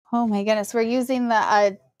Oh my goodness. We're using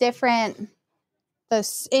the different,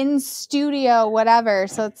 the in studio, whatever.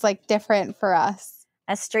 So it's like different for us.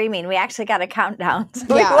 A streaming. We actually got a countdown.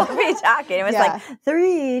 So Yeah. we won't be talking. It was like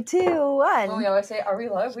 3, 2, 1. Well, we always say, are we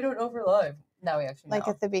live? We don't know if we're live. No, we actually know. Like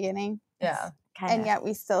at the beginning. Yeah. And yet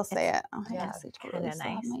we still say it. Oh, yeah, it's kind of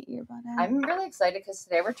nice. My earbud in. I'm really excited because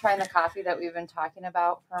today we're trying the coffee that we've been talking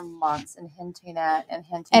about for months and hinting at. But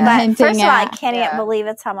first of all, I can't even believe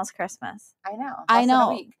it's almost Christmas. I know. I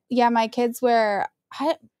know. Yeah, my kids were.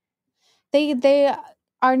 They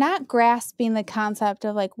are not grasping the concept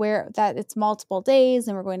of like that it's multiple days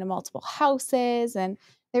and we're going to multiple houses, and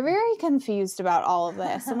they're very confused about all of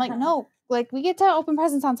this. I'm like, no, like we get to open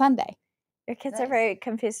presents on Sunday. Your kids are very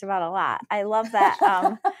confused about a lot. I love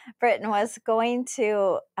that Britton was going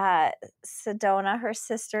to Sedona, her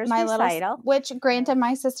sister's recital. Which, granted,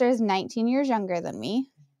 my sister is 19 years younger than me.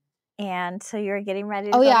 And so you're getting ready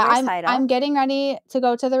to go to the recital. I'm getting ready to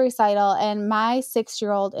go to the recital, and my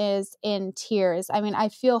 6-year-old is in tears. I mean, I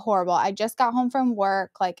feel horrible. I just got home from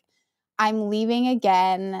work. Like, I'm leaving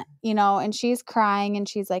again, and she's crying, and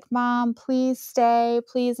she's like, Mom, please stay,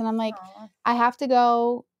 please. And I'm like, I have to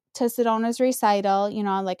go to Sedona's recital,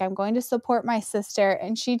 I'm going to support my sister.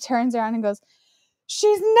 And she turns around and goes,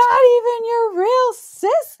 she's not even your real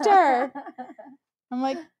sister. I'm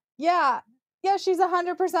like, yeah, she's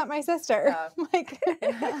 100% my sister. Like,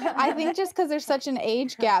 I think just because there's such an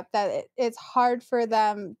age gap that it's hard for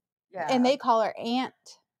them. Yeah. And they call her aunt.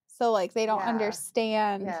 So like, they don't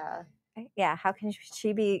understand. Yeah, how can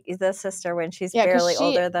she be the sister when she's barely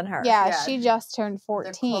older than her? Yeah, she just turned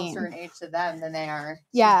 14. They're closer in age to them than they are.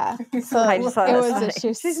 Yeah. So I just thought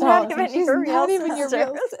she's not even your real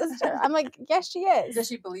sister. I'm like, yes, she is. Does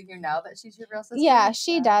she believe you now that she's your real sister? Yeah,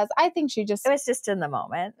 she does. I think she just... It was just in the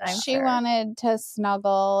moment. She wanted to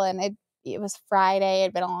snuggle, and it was Friday. It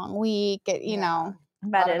had been a long week,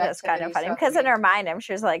 But it is kind of funny because in her mind, I'm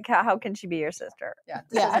sure she's like, how can she be your sister? Yeah,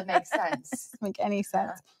 this doesn't make sense. Doesn't make any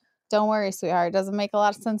sense. Don't worry, sweetheart. It doesn't make a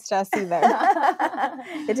lot of sense to us either.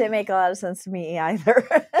 It didn't make a lot of sense to me either.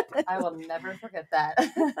 I will never forget that.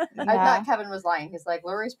 I thought Kevin was lying. He's like,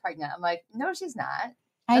 Lori's pregnant. I'm like, no, she's not.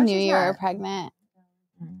 I knew you were pregnant.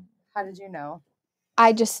 How did you know?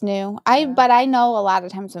 I just knew. But I know a lot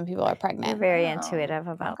of times when people are pregnant. You're very intuitive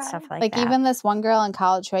about stuff like that. Like even this one girl in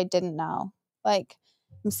college who I didn't know. Like,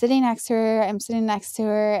 I'm sitting next to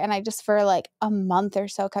her. And I just for like a month or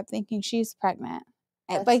so kept thinking she's pregnant.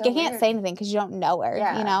 But I can't say anything because you don't know her,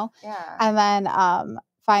 Yeah. And then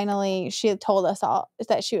finally she had told us all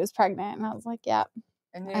that she was pregnant. And I was like, yep.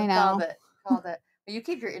 And I know. Called it. But you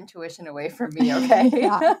keep your intuition away from me, okay?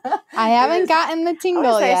 I haven't gotten the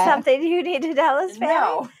tingle yet. Is there something you need to tell us,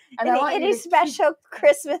 No. Any special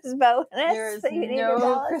Christmas bonus? There's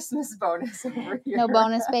no Christmas bonus over here. No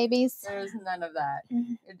bonus babies? There's none of that.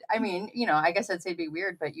 Mm-hmm. I mean, I guess I'd say it'd be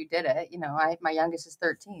weird, but you did it. My youngest is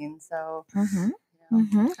 13, so... Mm-hmm.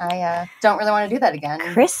 I don't really want to do that again.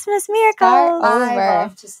 Christmas miracles. I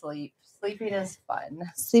love to sleep. Sleeping is fun.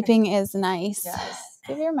 Sleeping is nice. Yes.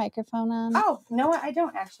 Do you have your microphone on? Oh, no, I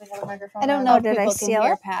don't actually have a microphone on. I don't know if people can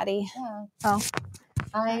hear Patty. Yeah. Oh.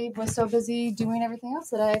 I was so busy doing everything else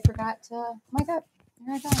that I forgot to... Oh my God.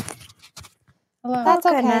 Here I go. Hello. That's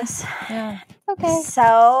okay. Goodness. Yeah. Okay.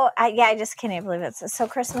 So, I just can't believe it. So,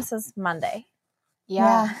 Christmas is Monday.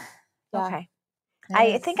 Yeah. Okay.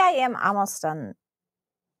 I think I am almost done.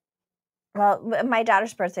 Well, my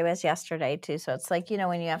daughter's birthday was yesterday, too. So it's like,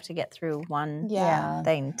 when you have to get through one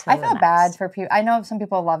thing to I feel bad for people. I know some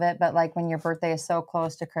people love it, but like when your birthday is so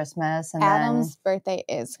close to Christmas. And Adam's birthday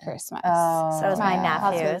is Christmas. Oh, so is my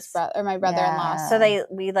nephew's. Or my brother-in-law. So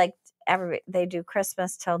they do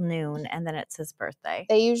Christmas till noon, and then it's his birthday.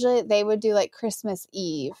 They would do like Christmas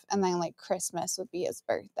Eve, and then like Christmas would be his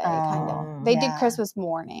birthday, kind of. They did Christmas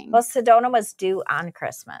morning. Well, Sedona was due on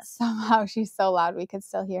Christmas. Somehow she's so loud we could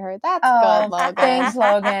still hear her. That's good, Logan. Thanks,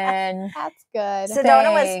 Logan. That's good.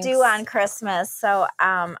 Sedona was due on Christmas, so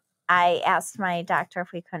I asked my doctor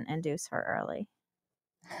if we couldn't induce her early.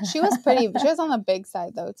 She was on the big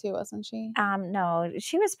side though too, wasn't she? No,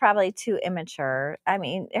 she was probably too immature. I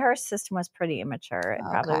mean, her system was pretty immature. It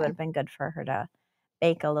probably would have been good for her to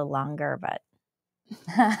bake a little longer, but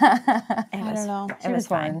I don't know. It was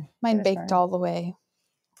fine. Mine baked all the way.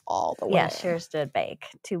 All the way. Yeah, yours did bake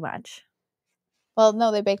too much. Well,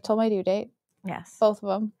 no, they baked till my due date. Yes. Both of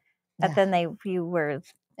them. But then you were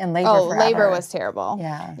in labor forever. Labor was terrible.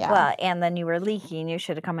 Yeah. Well, and then you were leaking. You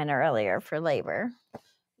should have come in earlier for labor.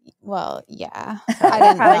 Well, yeah. I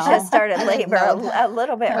didn't probably should have started labor a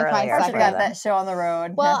little bit earlier. I got that show on the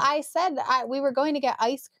road. Well, I said we were going to get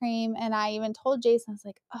ice cream, and I even told Jason, I was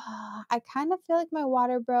like, I kind of feel like my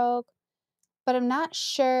water broke. but I'm not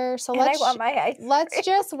sure. So I want my ice cream. Let's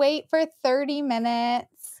just wait for 30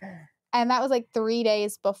 minutes. And that was like 3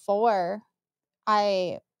 days before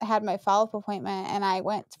I had my follow-up appointment, and I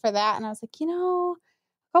went for that, and I was like,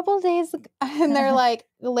 a couple of days, and they're like,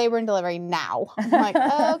 labor and delivery now. I'm like,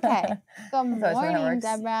 okay. Good morning,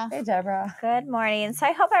 Deborah. Hey, Deborah. Good morning. So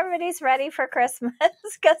I hope everybody's ready for Christmas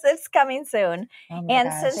because it's coming soon. Oh and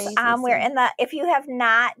gosh. since we're in if you have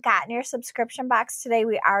not gotten your subscription box today,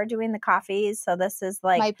 we are doing the coffees. So this is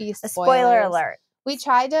like might be a spoiler alert. We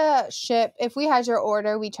tried to ship, if we had your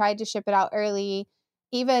order, we tried to ship it out early.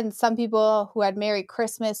 Even some people who had Merry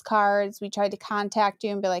Christmas cards, we tried to contact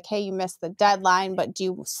you and be like, hey, you missed the deadline, but do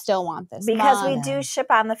you still want this? Because we do ship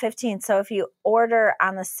on the 15th. So if you order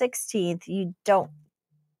on the 16th, you don't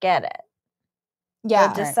get it.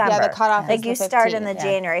 Yeah. December. Yeah, the cutoff like is you the 15th. Start in the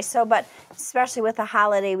January. So, but especially with the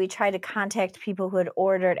holiday, we try to contact people who had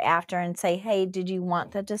ordered after and say, hey, did you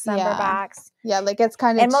want the December box? Yeah, like it's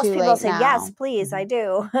kind of and most too people late say, now. yes, please, I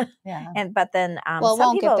do. Yeah. But then well, some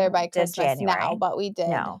won't people get there by Christmas January. now, but we did.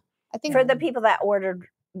 No. I think for the people that ordered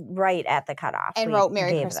right at the cutoff and wrote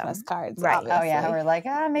Merry Christmas cards. Right. Obviously. Oh yeah, we're like,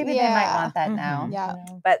 maybe they might want that now. Yeah.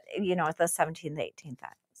 But the 17th, 18th.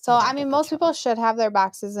 So I mean, most people should have their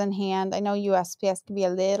boxes in hand. I know USPS can be a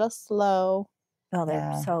little slow. Oh,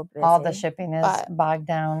 they're so busy. All the shipping is bogged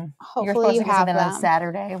down. Hopefully You're supposed to get something them on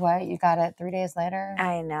Saturday. What? You got it 3 days later?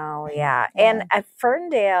 I know, yeah. And at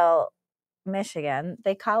Ferndale, Michigan,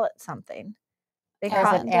 they call it something. They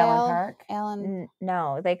call it Allen Park?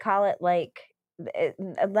 No, they call it like,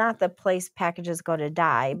 not the place packages go to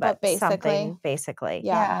die, but something basically.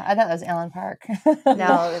 Yeah, I thought that was Allen Park.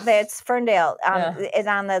 No, it's Ferndale. It's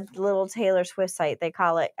on the little Taylor Swift site. They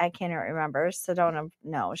call it, I can't even remember. Sedona,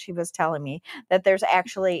 no, she was telling me that there's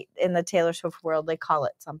actually in the Taylor Swift world, they call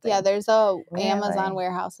it something. Yeah, there's a Amazon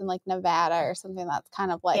warehouse in like Nevada or something that's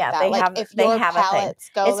kind of like that. They like have, if they your have pallets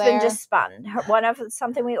a thing. go It's there. been just spun.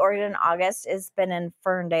 Something we ordered in August has been in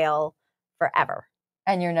Ferndale forever.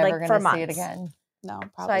 And you're never going to see it again. No, So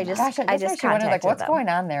probably not. I just wonder, like, what's them. going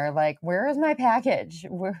on there? Like, where is my package?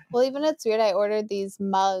 Well, even it's weird. I ordered these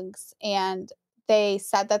mugs and they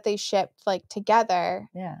said that they shipped like together.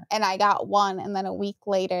 Yeah. And I got one, and then a week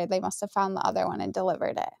later they must have found the other one and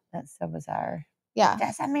delivered it. That's so bizarre. Yeah.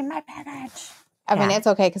 Like, send me my package. I mean, it's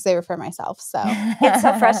okay because they were for myself. So it's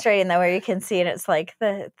so frustrating though, where you can see it. It's like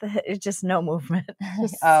it's just no movement.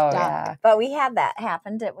 Just stuck. Yeah. But we had that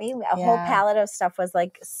happen, didn't we? A whole pallet of stuff was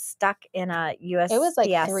like stuck in a USPS. It was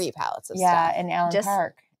like 3 pallets of stuff. Yeah, in Allen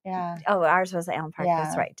Park. Yeah. Oh, ours was Allen Park.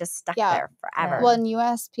 That's right. Just stuck there forever. Well, in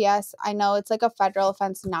USPS, I know it's like a federal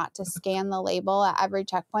offense not to scan the label at every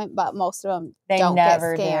checkpoint, but most of them don't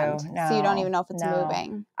never get scanned. do. No, so you don't even know if it's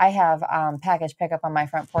moving. I have package pickup on my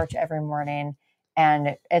front porch every morning.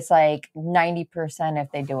 And it's like 90%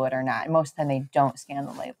 if they do it or not. Most of the time they don't scan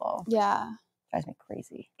the label. Yeah. Drives me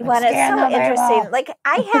crazy. Well, it's so interesting. Like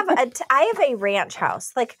I have a ranch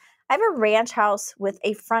house. Like I have a ranch house with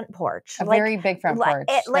a front porch. A very big front porch.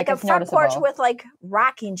 Like a front porch with like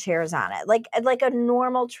rocking chairs on it. Like a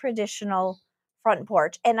normal traditional front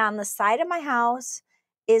porch. And on the side of my house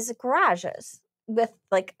is garages with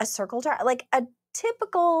like a circle drive. Like a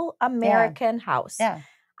typical American house. Yeah.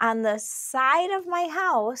 On the side of my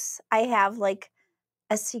house, I have like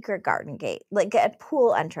a secret garden gate, like a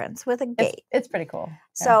pool entrance with a gate. It's pretty cool. Yeah.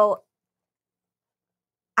 So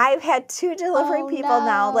I've had 2 delivery people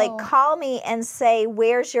now like call me and say,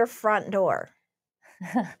 where's your front door?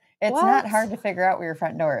 It's not hard to figure out where your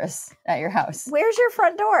front door is at your house. Where's your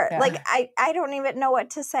front door? Yeah. Like, I don't even know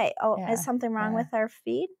what to say. Oh, is something wrong with our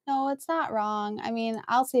feed? No, it's not wrong. I mean,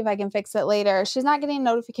 I'll see if I can fix it later. She's not getting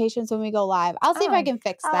notifications when we go live. I'll see if I can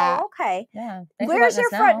fix that. Oh, okay. Yeah. Where's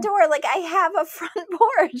your front door? Like, I have a front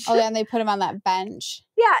porch. Oh, yeah, and they put them on that bench.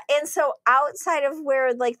 Yeah, and so outside of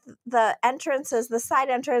where, like, the entrance is, the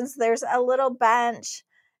side entrance, there's a little bench.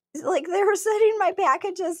 Like they were setting my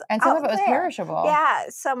packages and some out of it was there. Perishable. Yeah,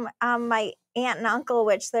 some my aunt and uncle,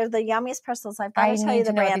 which they're the yummiest pretzels. I've got to tell you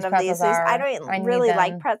the brand of these. I don't really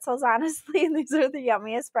like pretzels, honestly, and these are the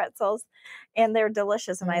yummiest pretzels, and they're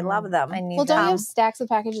delicious, and I love them. Don't you have stacks of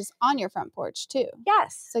packages on your front porch too?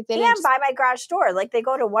 Yes, it's like they and by my garage door. Like they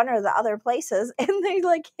go to one or the other places, and they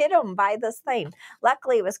like hit them by this thing.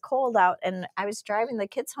 Luckily, it was cold out, and I was driving the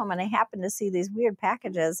kids home, and I happened to see these weird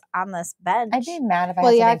packages on this bench. I'd be mad if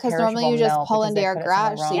I had because normally you just pull into your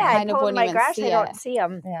garage, so you kind of wouldn't even see it. I don't see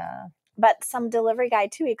them. Yeah. But some delivery guy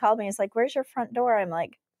too, he called me. He's like, "Where's your front door?" I'm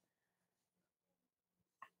like,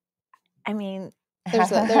 I mean,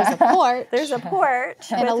 there's a porch. There's a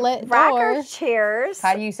porch and a lit rocker door. chairs.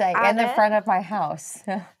 How do you say in the front of my house?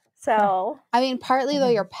 So I mean, partly though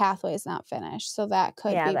your pathway is not finished, so that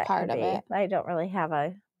could be that part could of be. it. I don't really have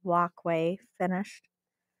a walkway finished.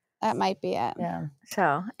 That might be it. Yeah.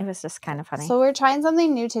 So it was just kind of funny. So we're trying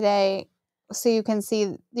something new today. So you can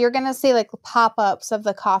see, you're going to see like pop-ups of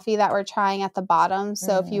the coffee that we're trying at the bottom.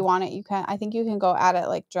 So if you want it, you can, I think you can go add it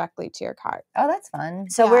like directly to your cart. Oh, that's fun.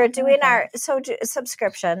 So Yeah. we're doing our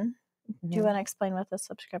subscription. Mm-hmm. Do you want to explain what the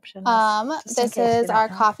subscription is? This is our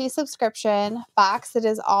coffee subscription box. It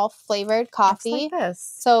is all flavored coffee. Like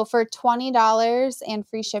this. So for $20 and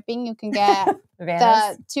free shipping, you can get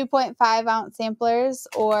the 2.5 ounce samplers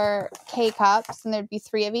or K-cups, and there'd be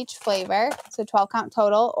 3 of each flavor, so 12 count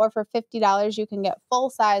total. Or for $50, you can get full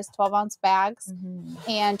size 12 ounce bags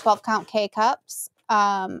and 12 count K-cups.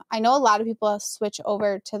 I know a lot of people switch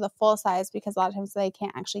over to the full size because a lot of times they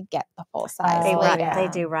can't actually get the full size. They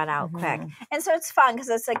do run out quick. And so it's fun because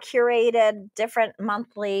it's a curated different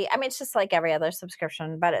monthly. I mean, it's just like every other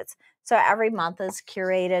subscription, but it's so every month is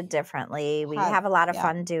curated differently. We have a lot of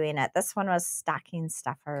fun doing it. This one was stocking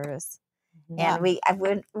stuffers. And we've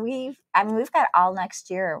got all next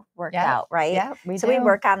year worked out, right? Yeah, we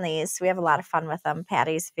work on these. We have a lot of fun with them.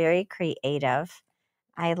 Patty's very creative.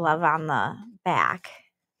 I love on the back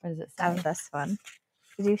what does it say? Of this one.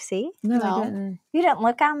 Did you see? No, I didn't. You didn't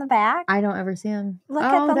look on the back? I don't ever see them. Look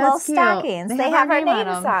at the little stockings. They have our names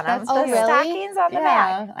on them. Oh, really? Stockings on the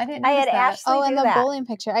back. I didn't notice that. Ashley and the bowling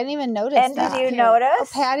picture. I didn't even notice and that. And did you notice? Oh,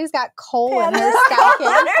 Patty's got coal in her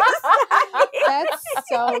stocking. That's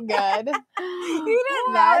so good. You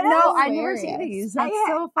didn't notice? No, I never see these. That's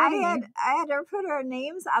so funny. I had her put her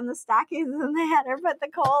names on the stockings and they had her put the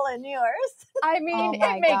coal in yours. I mean,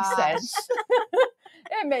 it makes sense.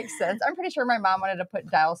 It makes sense. I'm pretty sure my mom wanted to put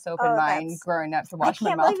dial soap in mine growing up to wash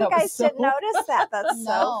my mouth. I can't believe you guys didn't notice that. That's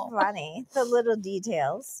so funny. The little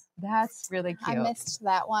details. That's really cute. I missed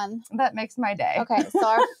that one. That makes my day. Okay, so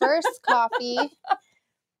our first coffee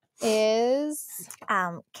is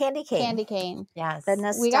candy cane. Candy cane. Yes. The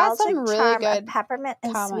nostalgic we got some really charm good of peppermint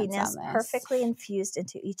and sweetness perfectly infused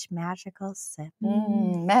into each magical sip.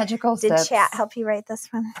 Magical Did sips. chat help you write this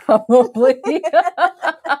one? Probably.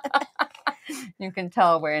 You can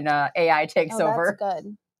tell when AI takes over. That's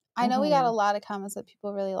good. I know we got a lot of comments that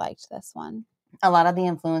people really liked this one. A lot of the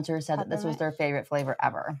influencers said that this was their favorite flavor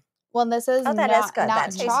ever. Well, this is that is good.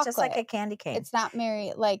 That tastes just like a candy cane. It's not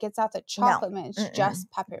it's not the chocolate mint. It's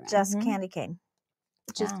just peppermint. Just candy cane.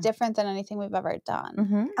 Which is different than anything we've ever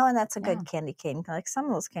done. Oh, and that's a good candy cane. Like some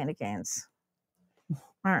of those candy canes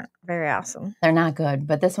aren't very awesome. They're not good,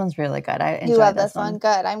 but this one's really good. I enjoy you love this one.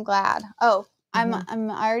 Good. I'm glad. Oh, I'm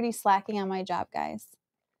already slacking on my job, guys.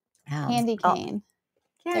 Candy cane.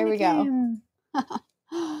 There we go.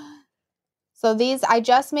 So these, I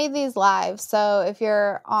just made these live. So if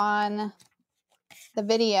you're on the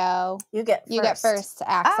video, you get first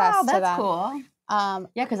access to them. That's cool.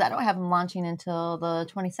 Yeah, because I don't have them launching until the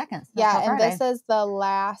 22nd. So and this is the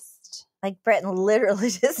last. Like Britton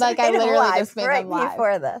literally just I literally just made them live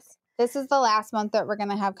before this. This is the last month that we're going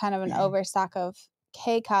to have kind of an overstock of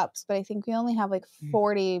K-cups, but I think we only have like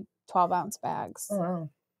 40 12-ounce bags. Oh, wow.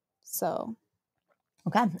 So.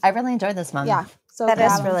 Okay. I really enjoyed this month. Yeah. So that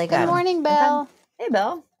is really good. Good morning, Bill. Hey,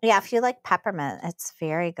 Bill. Yeah, if you like peppermint, it's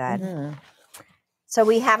very good. So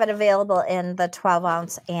we have it available in the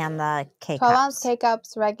 12-ounce and the K-cups. 12-ounce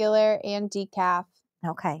K-cups, regular and decaf.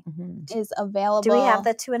 Okay. Is available. Do we have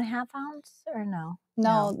the 2.5 ounce or no?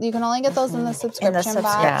 No, you can only get those in the subscription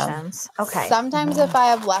box. Subscriptions. Yeah. Okay. Sometimes if I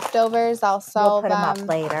have leftovers, I'll sell them up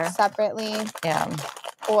later separately. Yeah.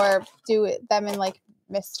 Or do them in like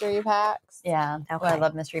mystery packs. Yeah. Okay. Oh, I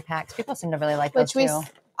love mystery packs. People seem to really like those too.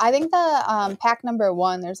 I think the pack number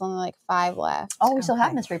 1, there's only like 5 left. Oh, we still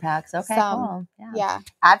have mystery packs. Okay, cool. Yeah.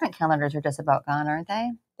 Advent calendars are just about gone, aren't they?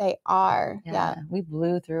 They are. Yeah. We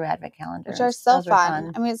blew through Advent calendars. Which are so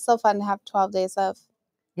fun. I mean, it's so fun to have 12 days of,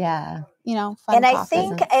 fun And I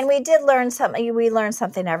think, and we did learn something. We learn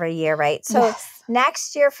something every year, right? So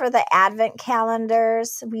next year for the Advent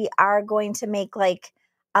calendars, we are going to make like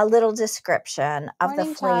a little description of the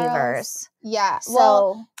flavors. Yeah.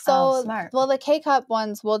 So smart. Well, the K-cup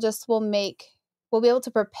ones we'll be able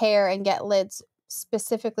to prepare and get lids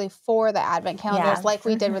specifically for the Advent calendars like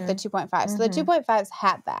we did with the 2.5. So the 2.5s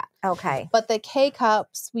had that. Okay. But the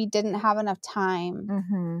K-cups, we didn't have enough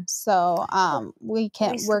time. So we're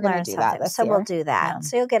going to do that this year. So we'll do that. Yeah.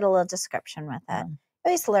 So you'll get a little description with it.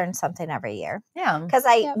 We used to learn something every year. Yeah. Because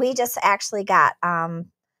we just actually got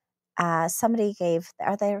somebody gave,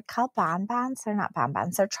 are they called bonbons? They're not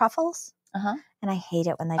bonbons. They're truffles. And I hate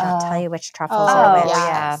it when they don't tell you which truffles Oh, are which.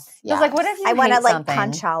 Yeah. I was like, what if you I want to hate like something?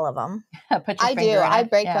 punch all of them. I do. I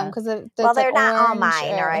break them because well, they're not all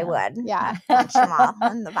mine, or I would. Yeah, punch them all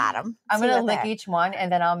in the bottom. I'm gonna lick each one,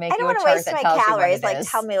 and then I'll make you a I don't chart waste that my tells calories. you what it Like, is.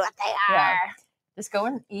 tell me what they are. Yeah. Just go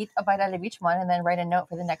and eat a bite out of each one, and then write a note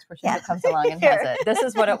for the next person that comes along and has it. This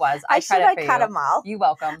is what it was. I tried it for cut you. them all. You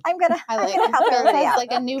welcome. I'm gonna. I like help it. everybody It's out.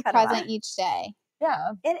 like a new Cut 'em present off. each day.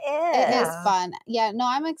 Yeah, It is. It is fun. Yeah, no,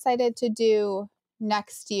 I'm excited to do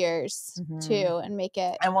next year's too and make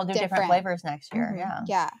it. And we'll do different flavors next year. Yeah.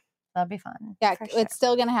 Yeah. That'll be fun. Yeah. For sure. It's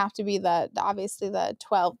still going to have to be obviously the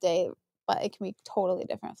 12-day, but it can be totally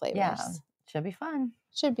different flavors. Yeah. Should be fun.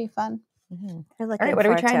 Should be fun. All right, what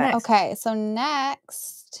are we trying next? Okay. So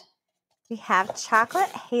next we have chocolate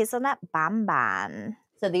hazelnut bonbon.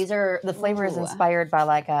 So these are the flavor is inspired by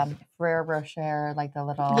like Ferrero Rocher, like the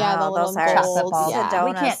little the little those are chocolate balls. Yeah.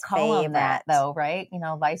 We can't call them that though, right? You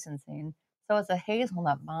know, licensing. So it's a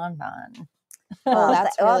hazelnut bonbon. Oh,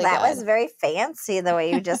 that's really that good. was very fancy the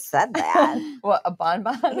way you just said that. What, a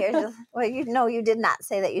bonbon? You did not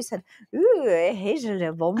say that. You said, "Ooh, a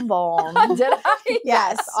hazelnut bonbon." Did I?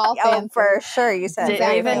 Yes, all fancy. For sure. You said.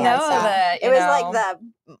 Didn't even know that. It was like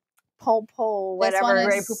the po whatever. This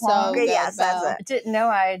one is so good, yes, that's it. I didn't know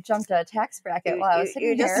I jumped a tax bracket while I was sitting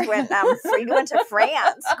you here. just went you went to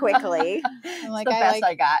France quickly. I'm like, It's the best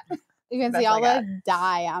I got. You can see all the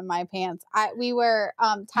dye on my pants. We were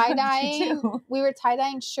tie-dyeing. We were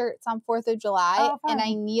tie-dyeing shirts on 4th of July, and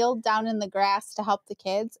I kneeled down in the grass to help the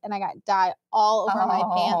kids, and I got dye all over my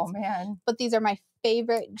pants. Oh, man. But these are my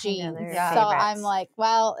favorite jeans. So I'm like,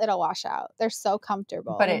 well, it'll wash out. They're so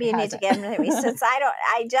comfortable. But maybe you need to give them to me since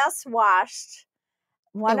I just washed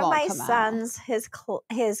one of my sons, his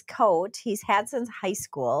coat he's had since high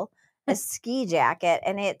school. A ski jacket,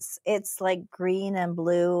 and it's like green and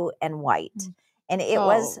blue and white, and it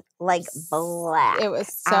was like black. It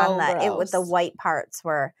was so gross. With the white parts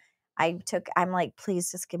where I'm like,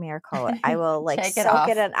 please just give me your coat. I will like soak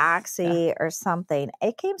it in Oxy or something.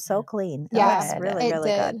 It came so clean. Yeah, it was really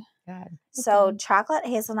good. So chocolate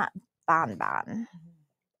hazelnut bonbon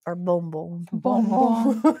or bonbon.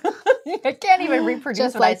 I can't even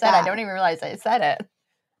reproduce what I said. I don't even realize I said it.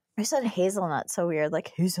 I said hazelnut, so weird,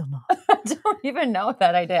 like hazelnut. I don't even know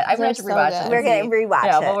that I did. I'm going to rewatch it. We're going to rewatch it.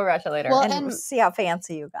 Yeah, we'll rewatch it later. Well, and see how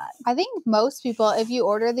fancy you got. I think most people, if you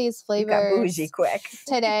order these flavors bougie quick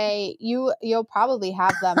today, you'll probably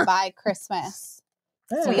have them by Christmas.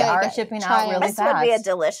 So we are shipping out really fast. This would be a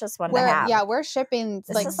delicious one to have. Yeah, we're shipping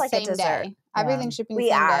like same day. Everything's shipping we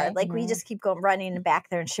same are. day. Like we just keep going running back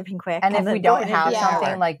there and shipping quick. And if we don't have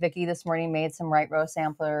something, like Vicki this morning made some Right Roast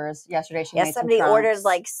samplers. Yesterday she made somebody some ordered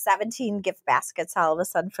like 17 gift baskets all of a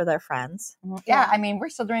sudden for their friends. Yeah, I mean, we're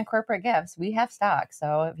still doing corporate gifts. We have stock.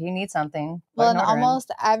 So if you need something. Well, and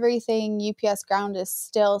almost everything UPS Ground is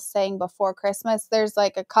still saying before Christmas. There's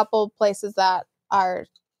like a couple places that are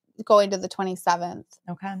going to the 27th.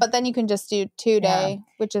 Okay. But then you can just do 2-day,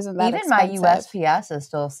 which isn't that expensive. Even my USPS is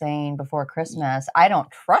still saying before Christmas. I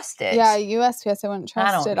don't trust it. Yeah, USPS I wouldn't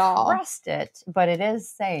trust at all. I don't trust it, but it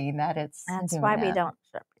is saying that it's That's why we don't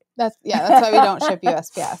ship it. That's why we don't ship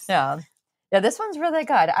USPS. Yeah, this one's really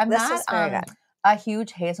good. I'm this not is very good. A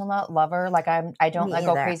huge hazelnut lover. Like I don't Me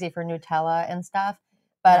go either. crazy for Nutella and stuff.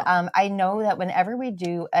 But I know that whenever we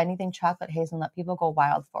do anything chocolate hazelnut, people go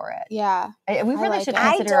wild for it. Yeah. We really should it.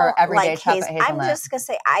 consider our everyday chocolate hazelnut. I'm just going to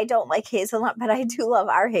say I don't like hazelnut, but I do love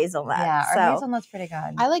our hazelnut. Yeah, our hazelnut's pretty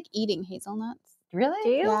good. I like eating hazelnuts. Really? Do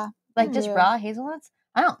you? Yeah. Like just raw hazelnuts?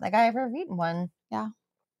 I don't think I ever eaten one. Yeah.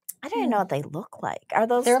 I don't even know what they look like. Are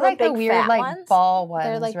those They're like big, the weird fat like ones? ball ones,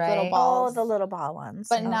 They're like right? little balls. Oh, the little ball ones.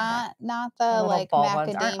 But not the like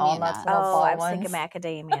macadamia nuts. I was thinking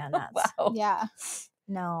macadamia nuts. Wow. Yeah.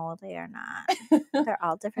 No, they are not. They're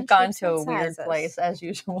all different. Gone to a weird place as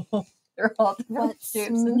usual. They're all different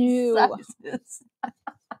shapes and sizes.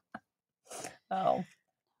 Oh,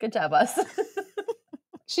 good job, us.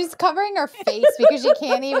 She's covering her face because she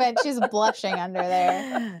can't even. She's blushing under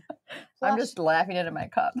there. I'm just laughing into my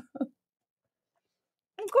cup.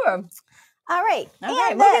 Cool. All right. Okay,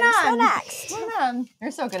 and moving then, on. so next. Moving on.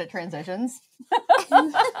 You're so good at transitions.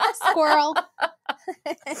 Squirrel.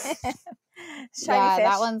 Shiny fish.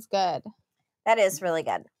 That one's good. That is really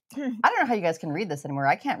good. I don't know how you guys can read this anymore.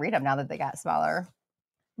 I can't read them now that they got smaller.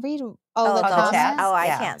 Read. the chat. Oh, I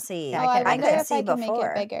can't see. Yeah, I couldn't see if I can before. make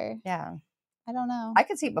it bigger. Yeah. I don't know. I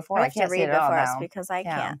could see it before. I I have can't to read see it it all for us now. because I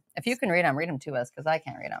can't. If you can read them to us because I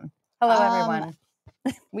can't read them. Hello, everyone.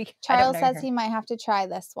 Charles says he might have to try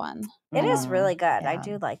this one. It is really good. Yeah. I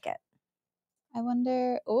do like it. I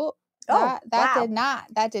wonder. wow.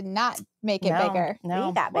 That did not make it bigger. No,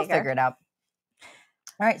 We got we'll bigger. figure it out.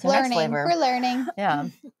 All right, so next flavor. We're learning. Yeah.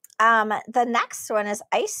 The next one is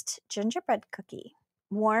iced gingerbread cookie.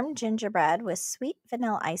 Warm gingerbread with sweet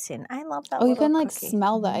vanilla icing. I love that. Oh, you can like cookie.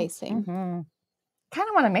 smell the icing. Mm-hmm. Kind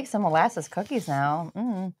of want to make some molasses cookies now.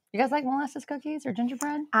 You guys like molasses cookies or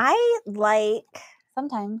gingerbread? I like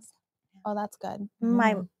sometimes. Oh, that's good.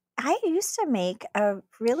 I used to make a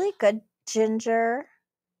really good ginger.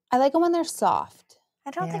 I like them when they're soft.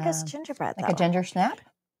 I don't think it's gingerbread like a ginger snap.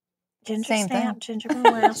 Ginger Same snap, thing. ginger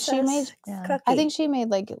molasses. She made cookie. I think she made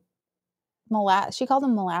like molasses. She called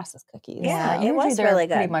them molasses cookies. Yeah, it was really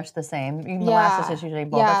good. Pretty much the same. Molasses is usually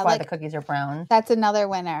bold. That's why the cookies are brown. That's another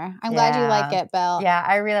winner. I'm glad you like it, Bill. Yeah,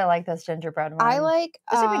 I really like this gingerbread one. I like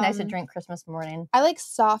this would be nice to drink Christmas morning. I like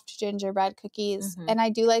soft gingerbread cookies, and I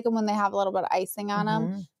do like them when they have a little bit of icing on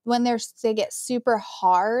them. When they get super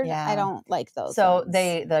hard, I don't like those. So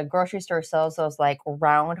the grocery store sells those like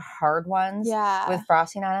round hard ones with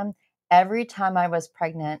frosting on them. Every time I was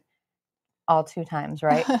pregnant, all 2 times,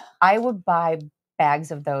 right? I would buy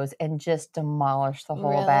bags of those and just demolish the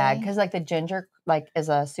whole bag because like the ginger like is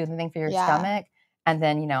a soothing thing for your stomach. And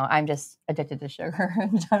then, I'm just addicted to sugar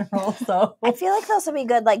in general. So I feel like those would be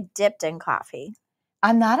good like dipped in coffee.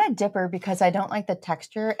 I'm not a dipper because I don't like the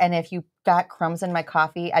texture. And if you got crumbs in my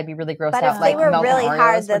coffee, I'd be really grossed out. But if they were really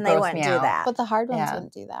hard, then they wouldn't do that. But the hard ones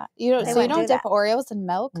wouldn't do that. You don't dip Oreos in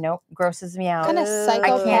milk? Nope, grosses me out. What kind of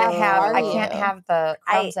psychopath I can't have the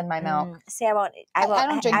crumbs in my milk. See, I won't. I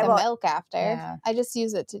don't drink the milk after. Yeah. I just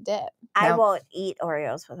use it to dip. I won't eat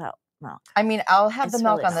Oreos without milk. I mean, I'll have the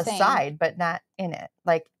milk on the side, but not in it.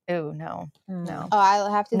 Like, ooh, no. Oh,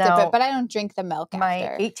 I'll have to dip it, but I don't drink the milk after.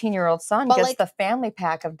 My 18-year-old son gets the family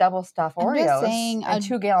pack of double stuffed Oreos and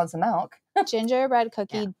 2 gallons of milk. Gingerbread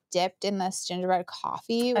cookie dipped in this gingerbread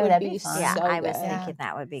coffee would be so good. I was thinking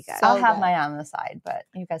that would be good. I'll have mine on the side, but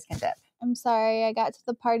you guys can dip. I'm sorry, I got to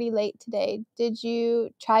the party late today. Did you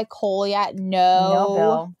try Cole yet? No,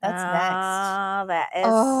 Bill. That's next. That is.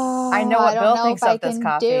 I know what Bill thinks of this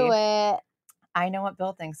coffee. Do it. I know what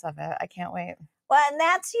Bill thinks of it. I can't wait. Well, and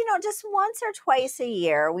that's, just once or twice a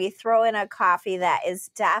year, we throw in a coffee that is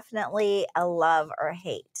definitely a love or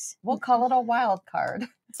hate. We'll call it a wild card.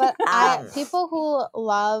 But people who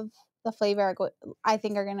love the flavor, I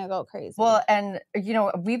think, are going to go crazy. Well, and,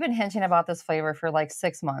 we've been hinting about this flavor for like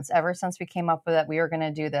 6 months. Ever since we came up with it, we were going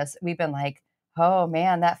to do this. We've been like, oh,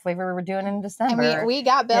 man, that flavor we're doing in December. I mean, we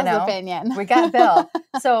got Bill's opinion. We got Bill.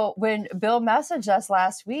 So when Bill messaged us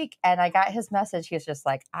last week and I got his message, he was just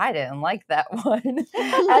like, I didn't like that one.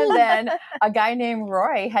 And then a guy named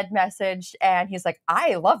Roy had messaged and he's like,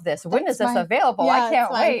 I love this. When is this available? I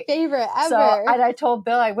can't wait. My favorite ever. So, and I told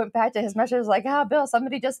Bill, I went back to his message, like, Bill,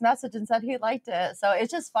 somebody just messaged and said he liked it. So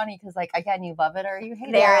it's just funny because, like, again, you love it or you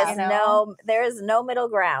hate it. There is no middle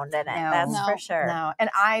ground in it. That's for sure. No. And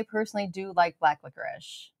I personally do like black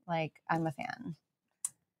licorice. Like, I'm a fan.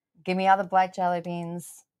 Give me all the black jelly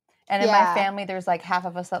beans. And in my family, there's like half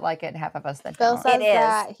of us that like it and half of us that Bill don't. says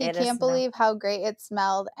that he can't believe how great it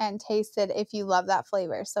smelled and tasted if you love that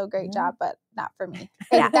flavor. So great job, but not for me.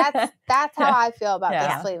 That's how I feel about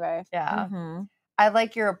this flavor. Yeah. Mm-hmm. I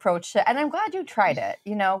like your approach to, and I'm glad you tried it,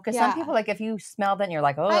 because some people, like, if you smell it and you're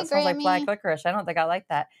like, oh, that smells like black licorice. I don't think I like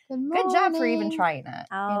that. Good job for even trying it.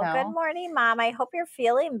 Oh, good morning, Mom. I hope you're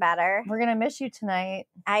feeling better. We're going to miss you tonight.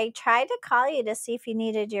 I tried to call you to see if you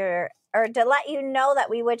needed or to let you know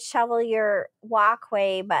that we would shovel your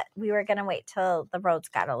walkway, but we were going to wait till the roads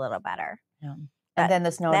got a little better. Yeah. And then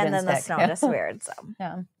the snow didn't stick. The snow just weird.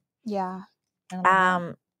 So. Yeah.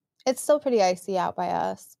 It's still pretty icy out by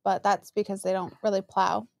us, but that's because they don't really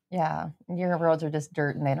plow. Yeah. Your roads are just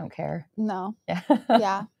dirt and they don't care. No. Yeah.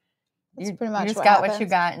 Yeah. That's pretty much you just what got happens. what you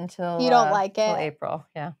got until you don't like it. Until April.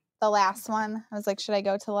 Yeah. The last one. I was like, should I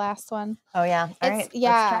go to the last one? Oh yeah. All right.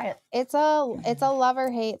 Yeah. Let's try it. It's a love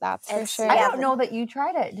or hate, that's for sure. I don't know that you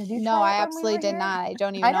tried it. Did you try it? No, I absolutely did not. I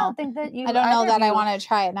don't even know. I don't think that you I don't know that I want to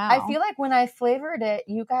try it now. I feel like when I flavored it,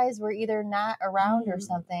 you guys were either not around or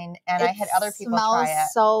something, and I had other people try it. It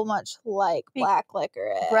smells so much like black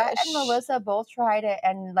licorice. Brett and Melissa both tried it,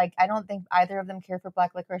 and like I don't think either of them care for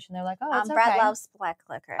black licorice, and they're like, oh, it's okay. Brett loves black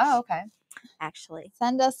licorice. Oh, okay. Actually,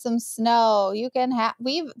 send us some snow. You can have.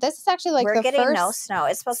 This is actually like we're the getting first no snow.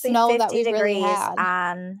 It's supposed to be 50 degrees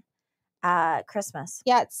on Christmas.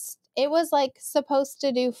 Yeah, it was like supposed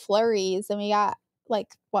to do flurries, and we got like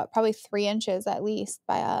probably 3 inches at least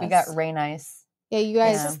by us. We got rain ice. Yeah, you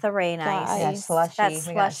guys. This is the rain ice. Yeah, slushy. That's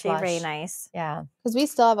slushy rain ice. Yeah. Because we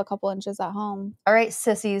still have a couple inches at home. All right,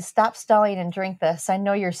 sissies, stop stalling and drink this. I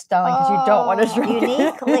know you're stalling because you don't want to drink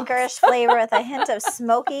Unique licorice flavor with a hint of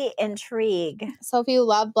smoky intrigue. So if you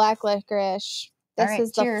love black licorice, this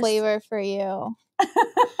is the flavor for you.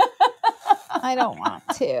 I don't want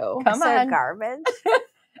to. Come on. Garbage.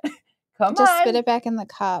 Just spit it back in the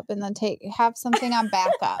cup and then have something on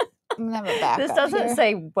backup. I'm gonna have a backup. This doesn't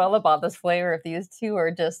say well about this flavor if these two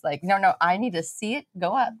are just like, no, I need to see it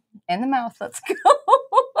go up in the mouth. Let's go.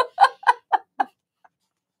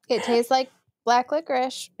 It tastes like black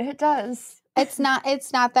licorice. It does. It's not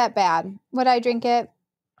that bad. Would I drink it?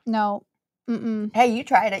 No. Mm-mm. Hey, you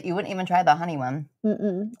tried it. You wouldn't even try the honey one.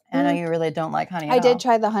 Mm-mm. I know you really don't like honey. I did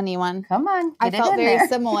try the honey one. Come on. I felt very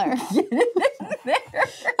similar.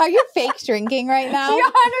 Are you fake drinking right now? 100%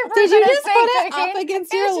 did you just put it drinking. up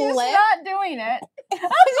against your She's lip? Not doing it.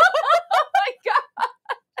 Oh my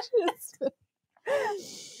god.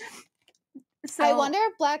 So, I wonder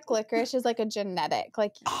if black licorice is like a genetic,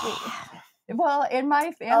 like. Well, in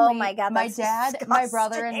my family, oh my God, my dad, disgusting. my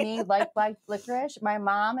brother, and me like black licorice. My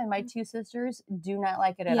mom and my two sisters do not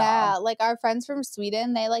like it at all. Yeah, like our friends from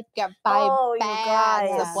Sweden, they like buy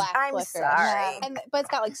bags of black licorice. Sorry. But it's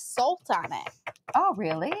got like salt on it. Oh,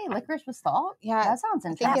 really? Licorice with salt? Yeah, that sounds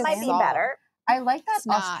interesting. That might be better. I like that It's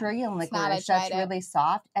Australian not. licorice that's really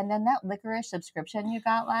soft. And then that licorice subscription you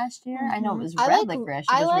got last year, I know it was red licorice.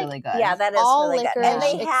 It was really good. Yeah, that is all really good. And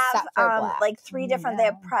they have black. 3 different, they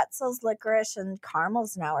have pretzels, licorice, and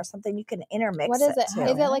caramels now or something. You can intermix What is it? Too.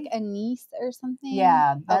 Is it like anise or something?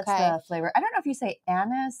 Yeah, that's the flavor. I don't know if you say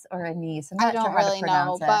anise or anise. I don't really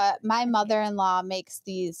know, but my mother-in-law makes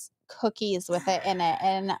these cookies with it in it,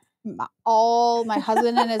 and all my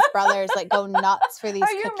husband and his brothers like go nuts for these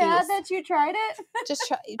cookies. Are you mad that you tried it?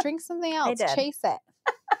 Just drink something else. Chase it.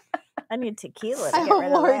 I need tequila to I get hope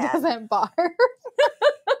rid of Lori that. doesn't barf.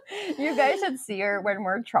 You guys should see her when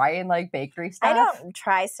we're trying like bakery stuff. I don't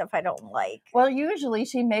try stuff I don't like. Well, usually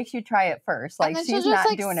she makes you try it first. Like she's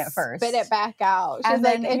not doing it first. Spit it back out. She's and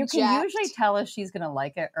like, then you can usually tell if she's gonna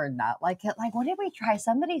like it or not like it. Like, what did we try?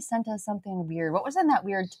 Somebody sent us something weird. What was in that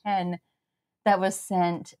weird tin that was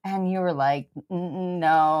sent? And you were like,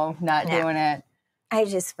 no, not doing it. I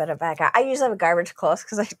just spit it back out. I usually have a garbage close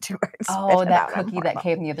because I do. Oh, that cookie that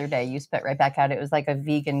came the other day, you spit right back out. It was like a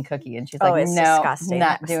vegan cookie, and she's like, it's "No, disgusting.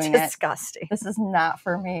 not doing it. Disgusting. This is not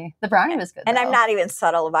for me." The brownie was good, and though. I'm not even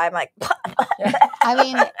subtle about it. I'm like, I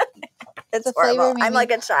mean, it's horrible. I'm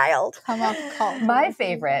like a child. Come off cult. My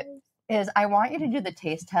favorite is I want you to do the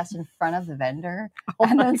taste test in front of the vendor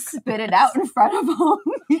and then spit it out in front of them.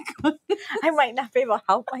 I might not be able to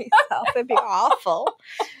help myself. It'd be awful.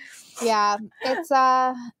 Yeah, it's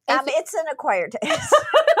it's an acquired taste.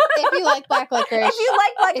 If you like black licorice, if you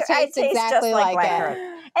like licorice, it tastes exactly just like it. licorice.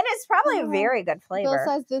 And it's probably a very good flavor. Bill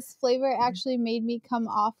says this flavor actually made me come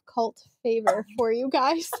off cult favor for you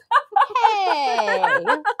guys. Hey.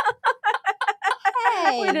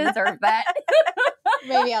 We deserve that.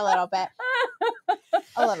 Maybe a little bit.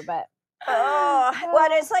 A little bit. Oh, well,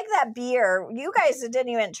 it's like that beer. You guys didn't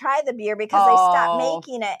even try the beer because they stopped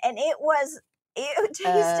making it, and it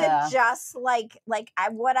tasted just like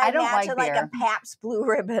what I imagine like a Pabst Blue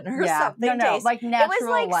Ribbon or something. No, like natural it was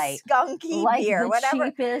like light, skunky like beer, the whatever.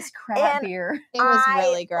 Cheapest crap beer. It was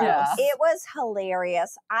really gross. Yeah. It was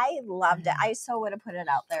hilarious. I loved it. I so would have put it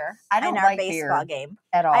out there. I don't in our like baseball beer game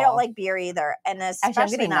at all. I don't like beer either, and especially I'm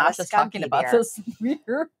getting not nauseous a skunky talking about beer. this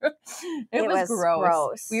beer. It was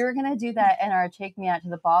gross. We were gonna do that in our Take Me Out to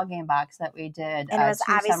the Ball Game box that we did, and it was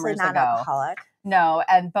 2 obviously summers not ago. alcoholic. No,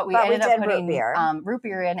 but we ended up putting root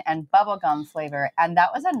beer in and bubblegum flavor, and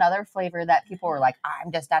that was another flavor that people were like,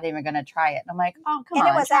 "I'm just not even going to try it." And I'm like, "Oh, come on,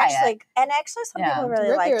 and it was try actually, it." And actually, some people really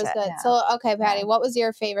root beer liked was it. good. Yeah. So, okay, Patty, what was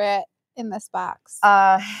your favorite in this box?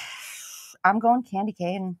 I'm going candy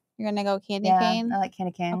cane. You're gonna go candy Yeah, cane. I like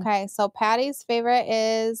candy cane. Okay, so Patty's favorite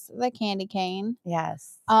is the candy cane.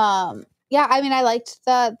 Yes. Yeah, I mean, I liked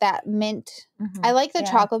that mint. Mm-hmm. I like the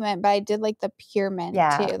chocolate mint, but I did like the pure mint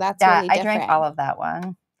too. That's really different. I drank all of that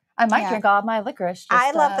one. I might drink all of my licorice.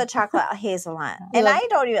 I love the chocolate hazelnut, and I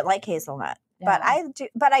don't even like hazelnut, but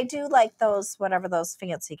I do like those whatever those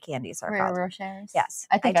fancy candies are called. Rochers. Yes,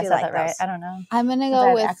 I think I said like that right. those. I don't know. I'm gonna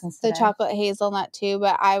go with the chocolate hazelnut too,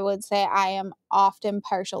 but I would say I am often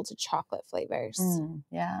partial to chocolate flavors.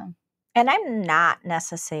 Yeah, and I'm not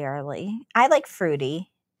necessarily. I like fruity.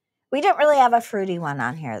 We didn't really have a fruity one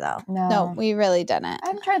on here, though. No, we really didn't.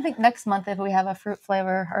 I'm trying to think next month if we have a fruit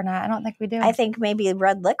flavor or not. I don't think we do. I think maybe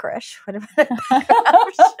red licorice would have been a better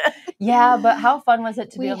option. Yeah, but how fun was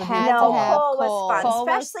it to be able to do No, that? Cole was fun.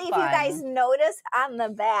 Especially if you guys notice on the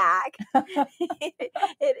back,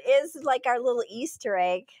 it is like our little Easter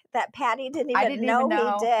egg that Patty didn't even know we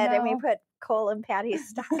did. No. And we put Cole and Patty's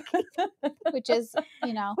stocking. Which is,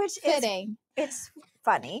 fitting. It's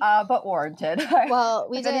funny. But warranted. Well,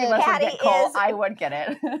 we did. Patty get coal, I would get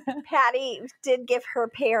it. Patty did give her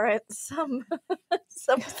parents some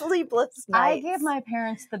sleepless nights. I gave my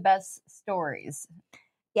parents the best stories.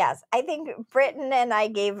 Yes, I think Britton and I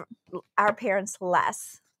gave our parents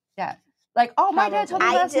less. Yeah. Like, oh, my dad told me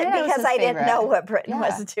last night because I didn't know what Britton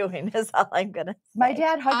was doing, is all I'm going to say. My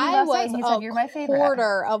dad hugged me last night and he said, you're my favorite.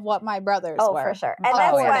 Quarter of what my brothers were. Oh, for sure. And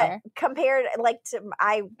that's what, compared, like, to,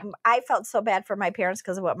 I felt so bad for my parents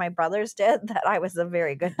because of what my brothers did that I was a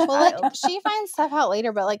very good child. Well, like, she finds stuff out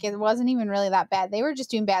later, but, like, it wasn't even really that bad. They were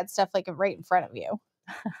just doing bad stuff, like, right in front of you.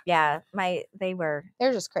 Yeah, they're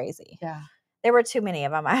just crazy. Yeah. There were too many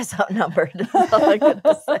of them. I was outnumbered. That's all I could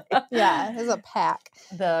say. Yeah, it was a pack.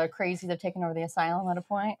 The crazies have taken over the asylum at a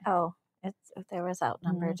point. Oh, there was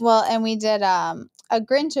outnumbered. Well, and we did a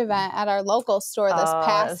Grinch event at our local store this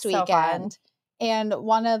past weekend. And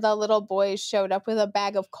one of the little boys showed up with a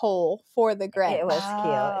bag of coal for the Grinch. It was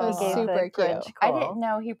cute. It was super cute. I didn't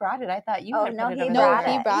know he brought it. I thought you had put it over there.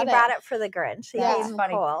 He brought it for the Grinch. Yeah, it's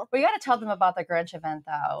funny. Coal. We got to tell them about the Grinch event,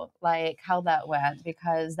 though, like how that went,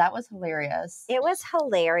 because that was hilarious. It was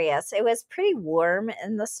hilarious. It was pretty warm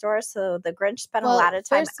in the store, so the Grinch spent a lot of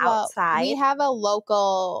time outside. We have a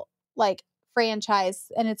local, like,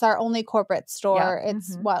 franchise, and it's our only corporate store. Yep.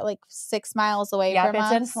 It's like 6 miles away from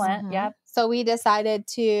us. It's in Flint. Yep. So we decided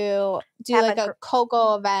to do like a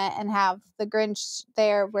cocoa event and have the Grinch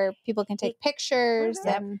there where people can take pictures.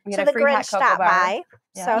 And we had so the Grinch stopped by.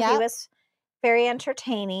 Yeah. So he was very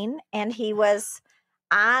entertaining, and he was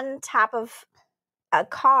on top of a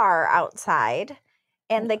car outside.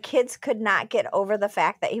 And the kids could not get over the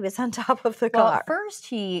fact that he was on top of the car. Well, first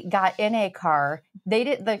he got in a car.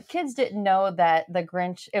 The kids didn't know that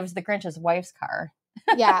it was the Grinch's wife's car.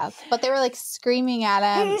 Yeah, but they were like screaming at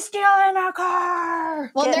him. He's stealing a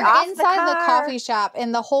car. Well, they're inside the coffee shop,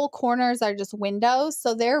 and the whole corners are just windows.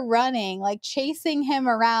 So they're running, like chasing him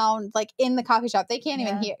around, like in the coffee shop. They can't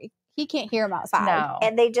even hear. He can't hear him outside. No.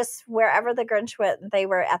 And they just, wherever the Grinch went, they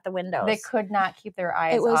were at the windows. They could not keep their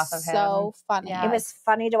eyes off of him. It was so funny. Yes. It was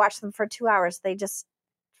funny to watch them for 2 hours. They just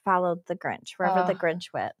followed the Grinch, wherever the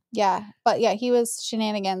Grinch went. Yeah. But yeah, he was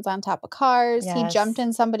shenanigans on top of cars. Yes. He jumped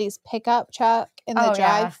in somebody's pickup truck in the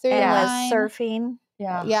drive-thru line. Was surfing.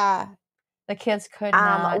 Yeah. Yeah. The kids could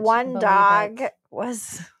not one dog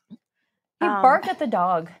was... He barked at the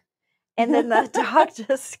dog. And then the dog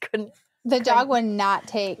just couldn't... The dog would not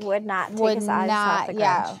take his eyes off the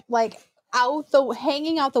Grinch. Like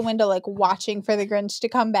hanging out the window, like watching for the Grinch to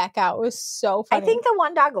come back out. It was so funny. I think the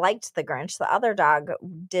one dog liked the Grinch. The other dog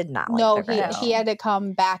did not like the Grinch. He had to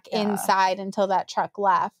come back inside until that truck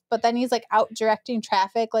left. But then he's like out directing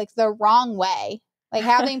traffic like the wrong way. Like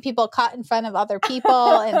having people cut in front of other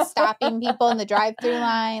people and stopping people in the drive-thru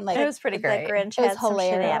line. Like it was pretty great. The Grinch had some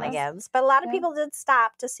shenanigans. But a lot of people did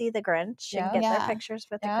stop to see the Grinch and get their pictures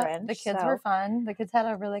with the Grinch. The kids were fun. The kids had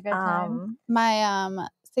a really good time. My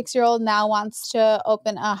 6-year-old now wants to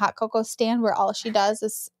open a hot cocoa stand where all she does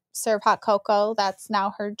is serve hot cocoa. That's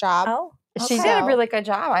now her job. Oh. She did a really good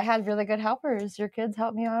job. I had really good helpers. Your kids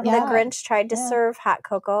helped me out. The Grinch tried to serve hot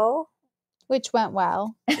cocoa. Which went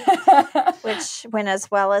well. Which went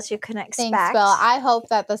as well as you can expect. Thanks, Bill. I hope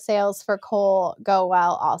that the sales for Cole go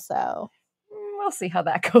well also. We'll see how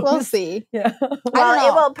that goes. We'll see. Yeah. Well,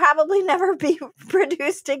 it will probably never be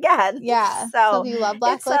produced again. Yeah. So if you love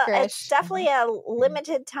black licorice. It's definitely a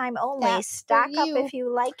limited time only. That's Stock up if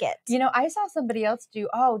you like it. You know, I saw somebody else do,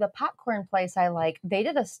 the popcorn place I like. They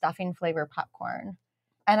did a stuffing flavor popcorn.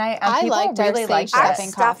 And I really liked our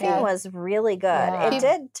stuffing was really good. Yeah. It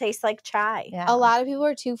did taste like chai. Yeah. A lot of people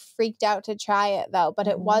were too freaked out to try it though, but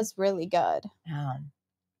it was really good. Yeah.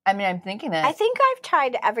 I mean, I'm thinking that. I think I've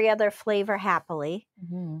tried every other flavor happily.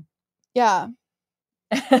 Mm-hmm. Yeah.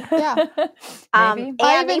 Yeah. And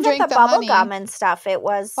even the bubblegum and stuff, it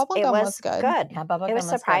was good. Yeah, bubblegum it was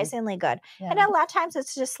surprisingly good. Yeah. And a lot of times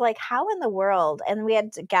it's just like, how in the world? And we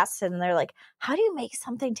had guests and they're like, how do you make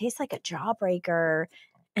something taste like a jawbreaker?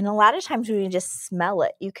 And a lot of times when you just smell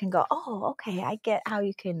it, you can go, oh, okay, I get how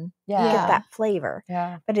you can get that flavor.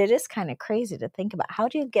 Yeah. But it is kind of crazy to think about. How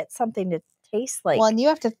do you get something to taste like? Well, and you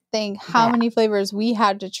have to think how many flavors we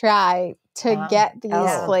had to try to get these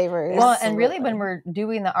flavors. Well, and really when we're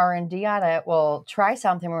doing the R&D on it, we'll try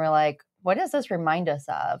something where we're like, what does this remind us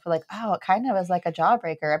of? We're like, oh, it kind of is like a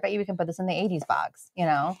jawbreaker. I bet you we can put this in the 80s box, you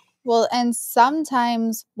know? Well, and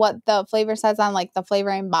sometimes what the flavor says on like the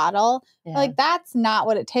flavoring bottle, like that's not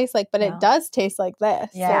what it tastes like, but it does taste like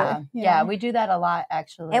this. Yeah. So, yeah. We do that a lot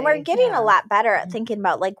actually. And we're getting a lot better at thinking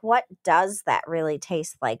about like, what does that really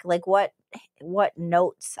taste like? Like what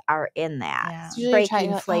notes are in that?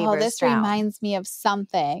 Breaking flavors this down. Reminds me of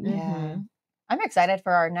something. Yeah. I'm excited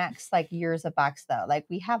for our next like years of box though. Like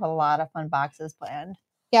we have a lot of fun boxes planned.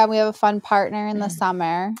 Yeah, we have a fun partner in the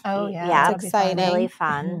summer. Oh yeah, yeah, it's exciting, really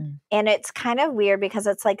fun. And it's kind of weird because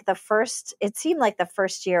it's like it seemed like the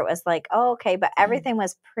first year it was like, oh, okay, but everything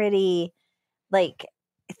was pretty like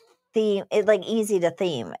easy to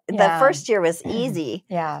theme. The first year was easy.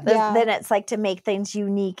 Then it's like to make things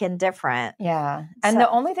unique and different. Yeah. And the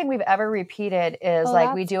only thing we've ever repeated is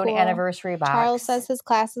like we do an anniversary box. Charles says his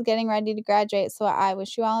class is getting ready to graduate, so I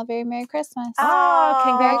wish you all a very Merry Christmas. Oh,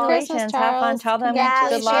 congratulations. Merry Christmas, Charles. Have fun. Tell them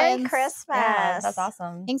good luck. Merry Christmas. Yeah, that's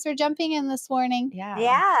awesome. Thanks for jumping in this morning. Yeah.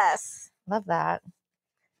 Yes. Love that.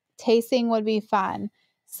 Tasting would be fun.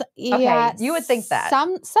 So, okay, you would think that.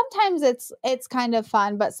 Sometimes it's kind of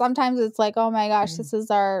fun, but sometimes it's like, oh my gosh, this is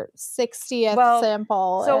our 60th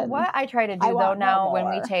sample. So what I try to do though now when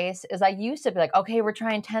we taste is I used to be like, okay, we're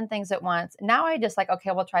trying 10 things at once. Now I just like,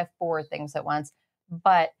 okay, we'll try 4 things at once.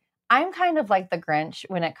 But I'm kind of like the Grinch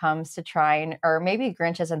when it comes to trying, or maybe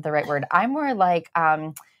Grinch isn't the right word. I'm more like,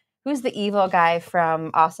 who's the evil guy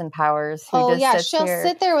from Austin Powers? She'll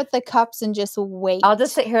sit there with the cups and just wait. I'll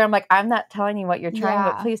just sit here. I'm like, I'm not telling you what you're trying,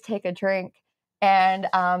 but please take a drink. And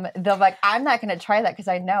they're like, I'm not going to try that because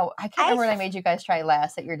I know. I can't remember what I made you guys try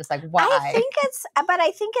last that you're just like, why? I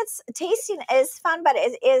think it's tasting is fun, but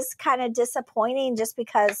it is kind of disappointing just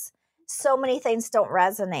because so many things don't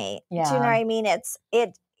resonate. Yeah. Do you know what I mean?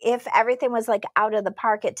 If everything was like out of the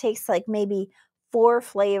park, it takes like maybe 4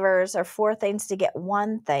 flavors or 4 things to get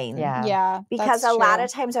one thing. Yeah. Because a lot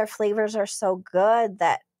of times our flavors are so good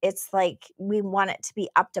that it's like we want it to be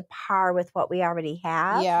up to par with what we already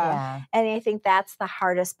have. Yeah. And I think that's the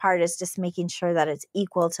hardest part is just making sure that it's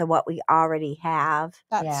equal to what we already have.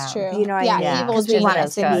 That's true. You know what I mean? Yeah, Evil genius. We want it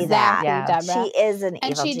to be that. Yeah. She is an evil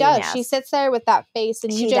genius. And she does. She sits there with that face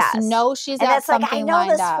and you just know she's got something lined up. I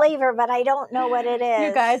know this flavor, but I don't know what it is.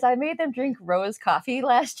 You guys, I made them drink rose coffee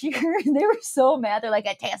last year and they were so mad. They're like,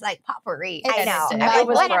 it tastes like potpourri. I know. It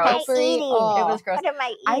was what gross. am I eating? It was gross. What am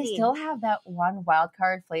I I eating? still have that one wild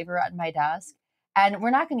card flavor on my desk. And we're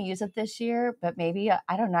not going to use it this year, but maybe,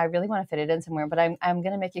 I don't know. I really want to fit it in somewhere, but I'm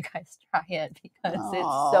going to make you guys try it because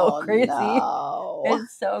it's so crazy. No.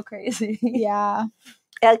 It's so crazy. Yeah.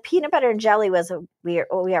 Peanut butter and jelly was a weird.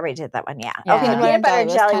 Oh, we already did that one. Yeah. Yeah. Okay. Peanut butter and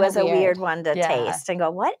jelly was a weird. weird one to taste and go,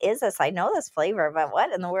 what is this? I know this flavor, but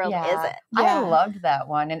what in the world is it? I loved that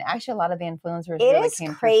one. And actually, a lot of the influencers really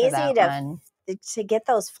came through for that one. To get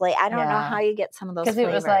those flavors. I don't know how you get some of those flavors.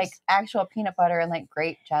 Because it was like actual peanut butter and like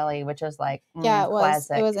grape jelly, which is like it was.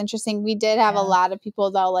 classic. It was interesting. We did have a lot of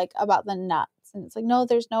people though, like about the nuts. And it's like, no,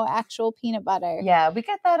 there's no actual peanut butter. Yeah, we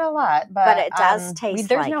get that a lot. But it does taste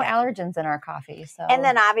there's like no it. allergens in our coffee. So. And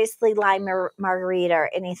then obviously lime margarita or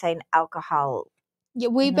anything alcohol. Yeah,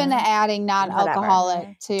 we've been adding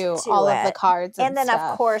non-alcoholic to all of the cards. And then,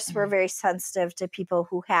 stuff. Of course, we're very sensitive to people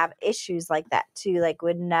who have issues like that too. Like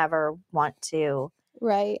would never want to.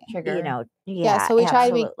 Right. Trigger. You know, so we try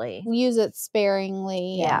to use it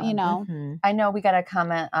sparingly. Yeah. You know. Mm-hmm. I know we got a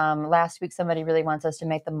comment last week. Somebody really wants us to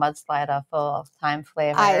make the mudslide a full-time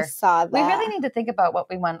flavor. I saw that. We really need to think about what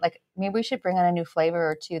we want. Like maybe we should bring on a new flavor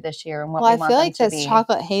or 2 this year. And what I we want feel like them this to be.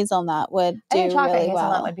 chocolate hazelnut would do really well. Chocolate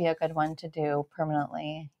hazelnut would be a good one to do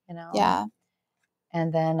permanently. You know. Yeah.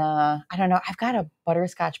 And then I don't know. I've got a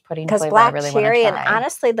butterscotch pudding because flavor black I really cherry want to and try.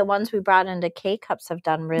 honestly, the ones we brought into K-cups have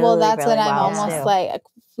done really well. That's really what I'm well almost too. like.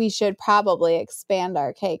 We should probably expand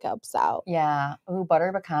our K-cups out. Yeah. Ooh, butter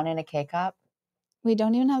pecan in a K-cup. We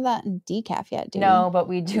don't even have that in decaf yet, do we? No, but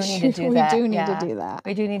we do need to do that. We do need to do that.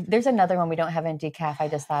 We do need. There's another one we don't have in decaf. I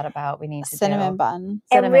just thought about. We need to cinnamon bun.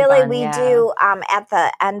 And really, we do at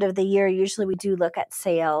the end of the year. Usually, we do look at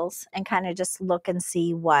sales and kind of just look and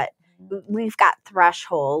see what. We've got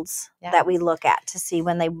thresholds that we look at to see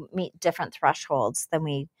when they meet different thresholds. Then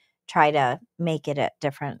we try to make it at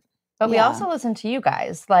different. But we also listen to you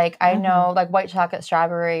guys. Like I know, like white chocolate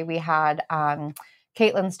strawberry. We had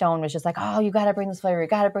Caitlin Stone was just like, "Oh, you got to bring this flavor. You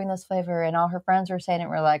got to bring this flavor." And all her friends were saying it.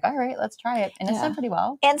 We're like, "All right, let's try it." And it's done pretty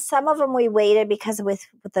well. And some of them we waited because with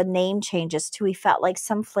the name changes too, we felt like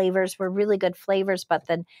some flavors were really good flavors, but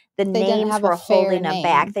then the names were holding them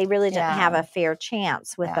back. They really didn't have a fair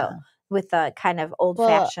chance with the kind of old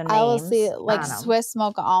fashioned names. I will see like Swiss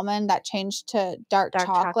mocha almond that changed to dark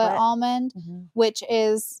chocolate almond, which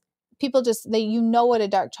is people just you know what a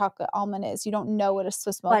dark chocolate almond is. You don't know what a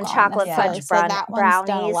Swiss mocha almond is. Chocolate fudge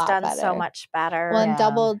brownies done so much better. Well, and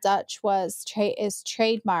Double Dutch is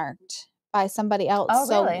trademarked by somebody else. Oh,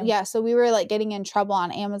 so really? So we were like getting in trouble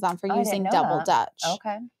on Amazon for using Double Dutch.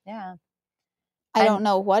 Okay, yeah. I don't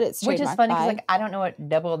know what it's trademarked which is funny by. because like I don't know what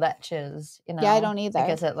Double Dutch is. You know? Yeah, I don't either.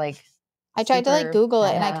 Because it like I tried to like Google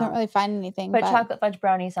it and I couldn't really find anything. But chocolate fudge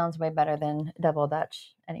brownie sounds way better than double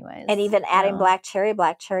Dutch anyways. And even adding black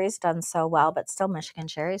cherry's done so well, but still Michigan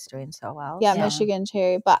cherry's doing so well. Yeah, Michigan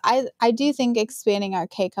cherry. But I do think expanding our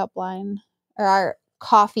K-Cup line or our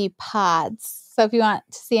coffee pods. So if you want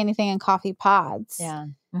to see anything in coffee pods,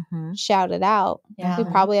 shout it out. Yeah. We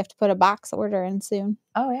probably have to put a box order in soon.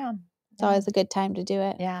 Oh, yeah. It's always a good time to do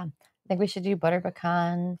it. Yeah. I think we should do butter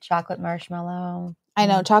pecan, chocolate marshmallow. I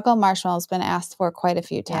know chocolate marshmallow has been asked for quite a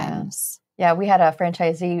few times. Yeah, we had a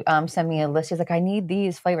franchisee send me a list. He's like, I need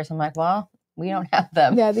these flavors. I'm like, well, we don't have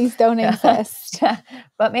them. Yeah, these don't exist.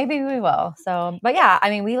 But maybe we will. So, but yeah, I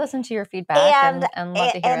mean, we listen to your feedback and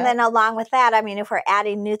love to hear it. And then along with that, I mean, if we're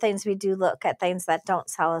adding new things, we do look at things that don't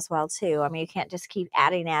sell as well too. I mean, you can't just keep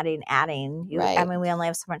adding. Right. I mean, we only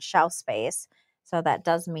have so much shelf space. So that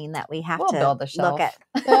does mean that we have to build the shelf. look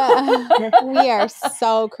at. We are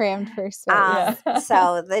so crammed for space.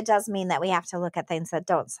 So it does mean that we have to look at things that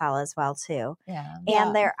don't sell as well too. Yeah.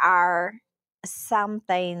 And there are some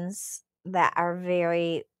things that are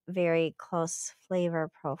very, very close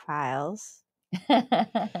flavor profiles.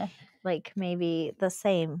 Like maybe the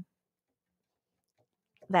same.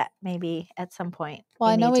 That maybe at some point. Well,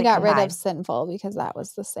 I know we got rid of Sinful because that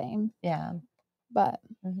was the same. Yeah. But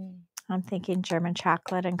I'm thinking German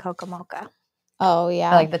chocolate and cocoa mocha. Oh,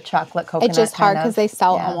 yeah. Like the chocolate coconut. It's just hard because they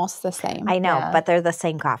sell almost the same. I know, but they're the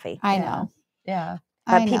same coffee. I know. Yeah.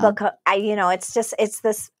 But people, it's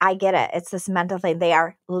this, I get it. It's this mental thing. They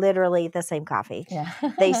are literally the same coffee. Yeah.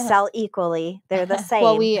 They sell equally. They're the same.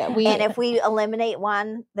 Well, and if we eliminate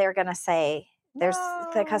one, they're going to say,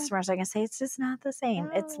 the customers are going to say, it's just not the same.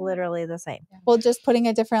 No. It's literally the same. Well, just putting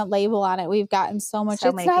a different label on it, we've gotten so much.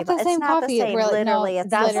 It's not the same coffee. Literally, it's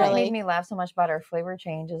that's what made me laugh so much about our flavor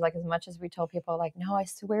changes. Like as much as we told people, like, no, I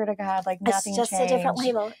swear to God, like nothing changed. It's just a different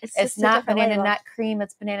label. It's not banana nut cream.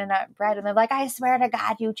 It's banana nut bread. And they're like, I swear to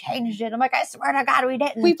God, you changed it. I'm like, I swear to God, we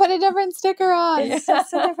didn't. We put a different sticker on. It's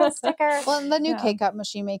just a different sticker. Well, the new K-Cup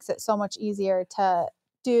machine makes it so much easier to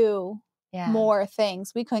do more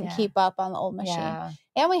things. We couldn't keep up on the old machine. Yeah.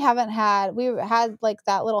 And we had like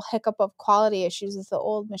that little hiccup of quality issues with the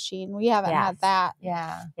old machine. We haven't had that.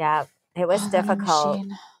 Yeah. Yeah. It was difficult.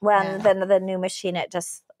 When the new machine,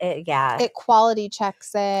 it quality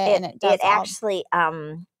checks it and it does actually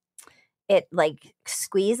it like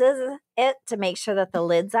squeezes it to make sure that the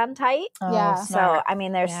lid's on tight. Oh, yeah. So I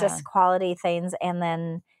mean there's just quality things, and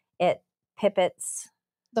then it pippets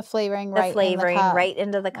the flavoring right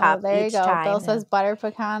into the cup. Oh, there you go. Time. Bill says butter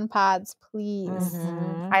pecan pods, please.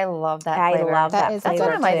 Mm-hmm. I love that flavor. I love that flavor. That's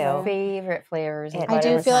one of my favorite flavors. I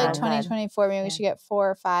do feel like 2024, maybe we should get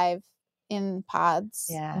 4 or 5 in pods.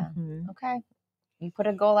 Yeah. Mm-hmm. Okay. You put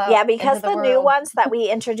a goal out. Yeah, because the new ones that we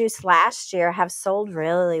introduced last year have sold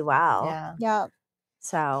really well. Yeah. Yeah.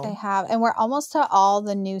 So they have, and we're almost to all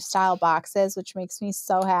the new style boxes, which makes me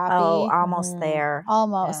so happy. Oh, almost there.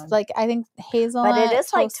 Almost. Like I think hazelnut, but it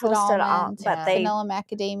is like toasted almond, but vanilla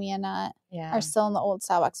macadamia nut are still in the old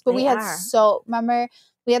style box. But remember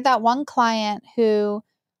we had that one client who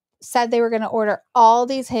said they were going to order all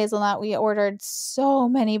these hazelnut. We ordered so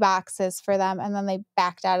many boxes for them, and then they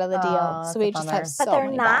backed out of the deal. So we just have so many. But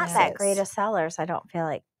they're not that great of sellers. I don't feel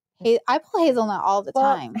like. I pull hazelnut all the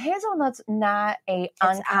time. Hazelnut's not a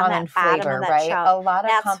uncommon flavor, right? A lot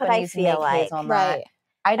of companies make hazelnut. Right.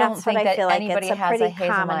 I don't think that anybody has a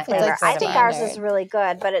hazelnut flavor. I think ours is really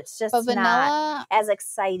good, but it's just not as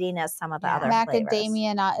exciting as some of the other flavors.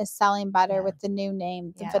 Macadamia nut is selling better with the new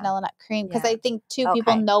name, the vanilla nut cream, because I think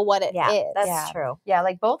people know what it is. That's true. Yeah,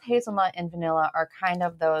 like both hazelnut and vanilla are kind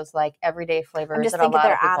of those like everyday flavors. I'm just thinking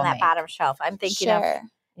they're on that bottom shelf. I'm thinking of.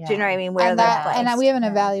 Yeah. Do you know what I mean? Where they're placed. And we haven't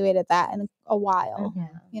evaluated that in a while,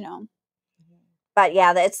 you know. But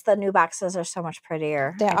yeah, it's the new boxes are so much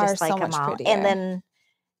prettier. They are so much prettier. And then,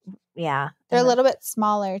 they're a little bit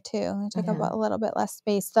smaller too. They took up a little bit less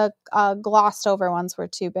space. The glossed over ones were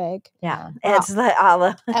too big. Yeah, it's and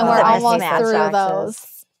we're almost through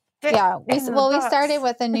those. Yeah, we started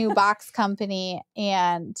with a new box company,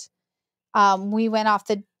 and we went off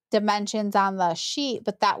the dimensions on the sheet,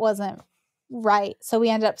 but that wasn't right. So we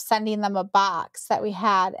ended up sending them a box that we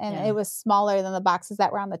had, and it was smaller than the boxes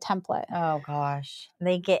that were on the template. Oh gosh.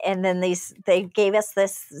 They gave us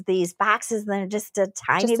these boxes, and they're just a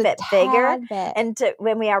tiny bit bigger. And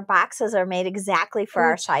when our boxes are made exactly for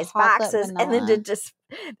our size boxes, vanilla. And then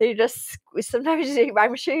they just sometimes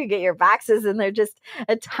I'm sure you get your boxes and they're just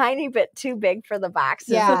a tiny bit too big for the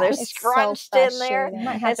boxes, and they're scrunched in there.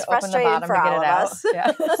 It's frustrating for all of us.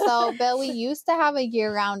 Yeah. So, Bill, we used to have a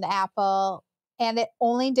year-round apple, and it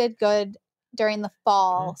only did good during the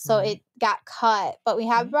fall, so it got cut. But we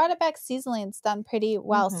have brought it back seasonally. It's done pretty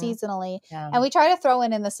well seasonally. Yeah. And we try to throw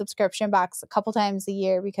in the subscription box a couple times a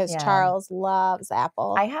year because Charles loves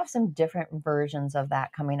apple. I have some different versions of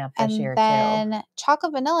that coming up this year, and then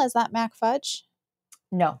chocolate vanilla, is that Mac Fudge?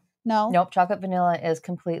 No. Nope. Chocolate vanilla is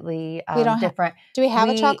completely different. Do we have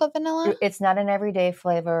a chocolate vanilla? It's not an everyday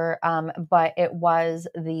flavor, but it was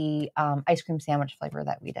the ice cream sandwich flavor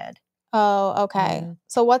that we did. Oh, okay.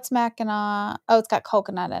 So what's Mackinac? Oh, it's got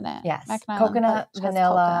coconut in it. Yes. Coconut,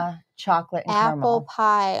 vanilla, chocolate, and apple caramel.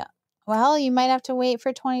 pie. Well, you might have to wait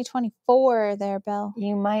for 2024 there, Bill.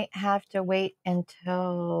 You might have to wait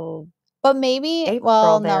until But maybe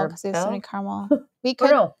April no, because there's so many caramel. We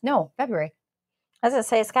could no, February. I was going to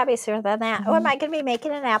say, it's got to be sooner than that. Oh, am I going to be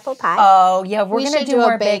making an apple pie? Oh, yeah. We're going to do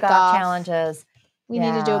more bake-off challenges. We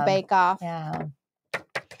need to do a bake-off. Yeah.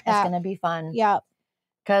 It's going to be fun. Yep.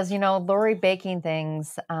 Because, Lori baking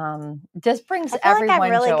things just brings everyone joy. I feel like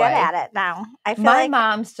I'm really good at it now. My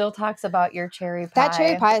mom still talks about your cherry pie. That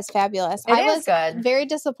cherry pie is fabulous. I was good. Very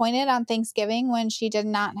disappointed on Thanksgiving when she did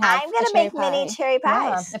not have I'm going to make mini cherry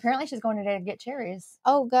pies. Yeah. Apparently she's going today to get cherries.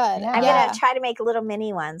 Oh, good. Yeah. I'm going to try to make little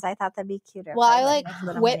mini ones. I thought that'd be cuter. Well, I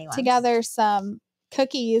whipped together some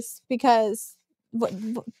cookies because what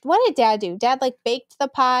did Dad do? Dad baked the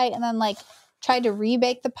pie and then tried to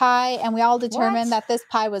rebake the pie, and we all determined that this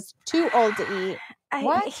pie was too old to eat.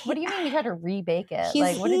 What do you mean you had to rebake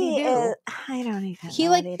it? What did he do? I don't even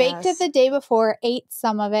know. He baked it the day before, ate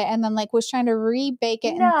some of it, and then was trying to rebake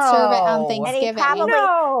it and serve it on Thanksgiving. And he probably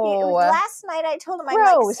last night I told him, I'm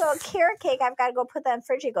like, so a carrot cake, I've got to go put that in the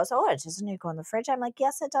fridge. He goes, oh, it doesn't go in the fridge. I'm like,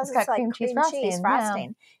 yes, it does. It's like cream cheese frosting.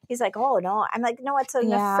 Yeah. He's like, oh no. I'm like, no, it's in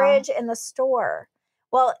the fridge in the store.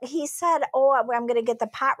 Well, he said, oh, I'm going to get the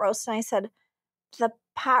pot roast, and I said, the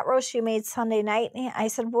pot roast you made Sunday night. I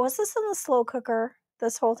said, was this in the slow cooker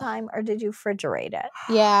this whole time, or did you refrigerate it?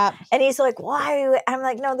 Yeah. And he's like, why? I'm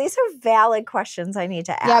like, no, these are valid questions I need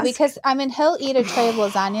to ask. Yeah, because he'll eat a tray of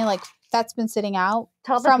lasagna that's been sitting out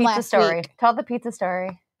from last week. Tell the pizza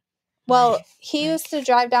story. Well, he used to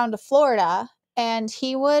drive down to Florida, and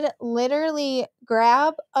he would literally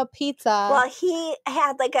grab a pizza. Well, he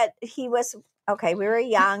had okay, we were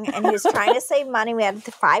young, and he was trying to save money. We had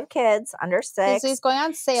 5 kids under 6. So he's going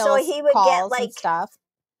on sales. So he would get stuff.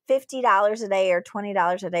 $50 a day or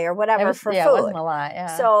 $20 a day or whatever for food. It wasn't a lot.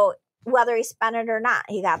 Yeah. So whether he spent it or not,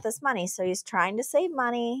 he got this money. So he's trying to save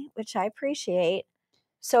money, which I appreciate.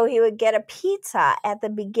 So he would get a pizza at the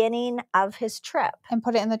beginning of his trip and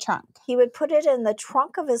put it in the trunk. He would put it in the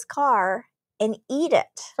trunk of his car and eat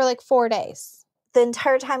it for 4 days. The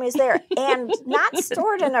entire time he's there, and not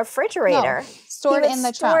stored in a refrigerator. No, stored in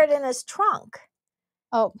the trunk. Stored in his trunk.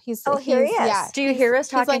 Oh, here he is. Yeah. Do you hear us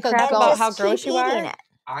talking crap about how gross you are? It.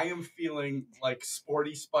 I am feeling like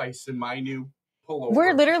Sporty Spice in my new pullover.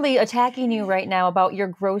 We're literally attacking you right now about your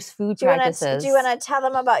gross food practices. Do you want to tell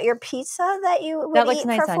them about your pizza that you would eat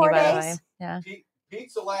nice for on 4 you, days? by the way. Yeah.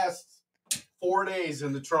 Pizza lasts 4 days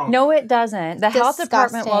in the trunk. No, it doesn't. The health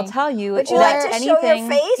department will tell you. Would you like to show your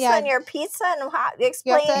face on your pizza and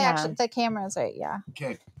explain? The camera's right. Yeah.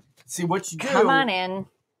 Okay. See what you do. Come on in.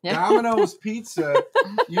 Domino's Pizza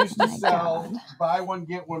used to sell buy one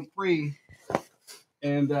get one free,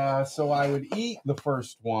 and so I would eat the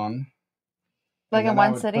first one, in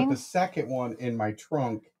one sitting. Put the second one in my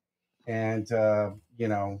trunk, and I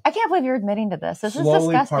can't believe you're admitting to this. This is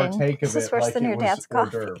slowly disgusting. Partake of this is worse than your dad's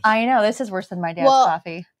coffee. I know, this is worse than my dad's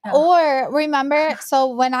coffee. Oh. Or remember, so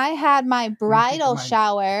when I had my bridal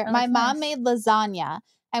shower, my mom made lasagna,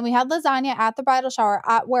 and we had lasagna at the bridal shower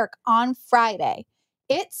at work on Friday.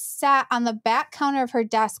 It sat on the back counter of her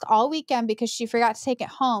desk all weekend because she forgot to take it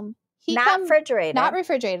home. Not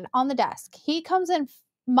refrigerated, on the desk. He comes in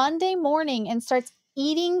Monday morning and starts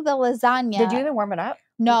eating the lasagna. Did you even warm it up?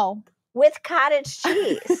 No. With cottage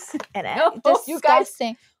cheese in it. No,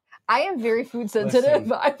 disgusting. I am very food sensitive.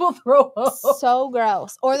 Listen. I will throw up. So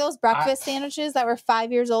gross. Or those breakfast sandwiches that were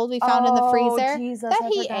 5 years old we found in the freezer. Jesus, that I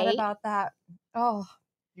forgot ate about that. Oh,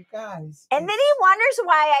 you guys. And then he wonders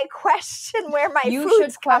why I question where my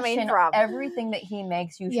food's coming from. Everything that he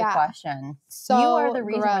makes, you should question. So you are the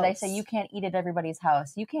reason why they say you can't eat at everybody's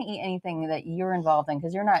house. You can't eat anything that you're involved in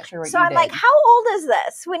because you're not sure what you did. So I'm like, how old is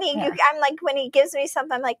this? When he gives me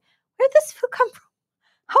something, I'm like, where'd this food come from?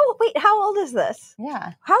 How old is this?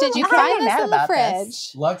 Yeah. Did you find this in the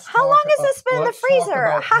fridge? How long has this been in the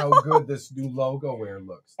freezer? How good this new logo wear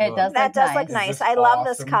looks. That does look nice. I love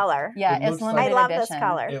this color. Yeah, it's limited edition. I love this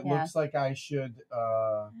color. It looks like I should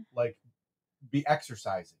be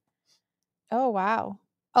exercising. Oh wow.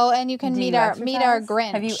 Oh, and you can meet our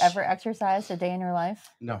Grinch. Have you ever exercised a day in your life?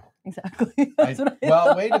 No. exactly.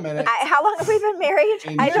 Well, wait a minute. How long have we been married?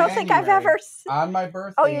 I don't think I've ever. On my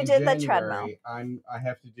birthday. Oh, you did the treadmill. I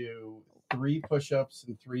have to do 3 push-ups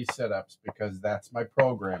and 3 sit-ups because that's my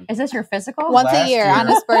program. Is this your physical? Once a year on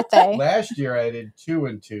his birthday. Last year I did 2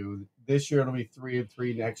 and 2. This year it'll be 3 and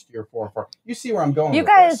 3. Next year 4 and 4. You see where I'm going? You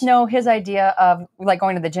guys know his idea of like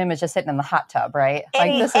going to the gym is just sitting in the hot tub, right?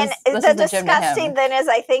 And, like the disgusting thing is,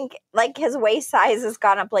 I think like his waist size has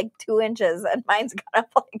gone up like 2 inches, and mine's gone up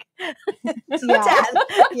like 10.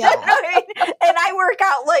 Yeah. And I work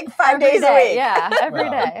out like 5 days a week. Yeah, every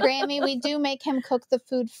day. Grammy, we do make him cook the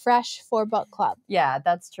food fresh for book club. Yeah,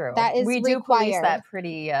 that's true. That is we required. Do police that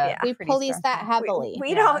pretty. We police that heavily.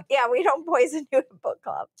 We don't. Yeah, we don't poison you in book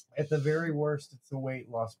club. At the very worst, it's a weight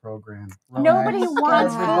loss program. Nobody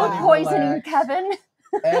wants food poisoning, Kevin.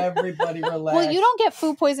 Everybody relax. Well, you don't get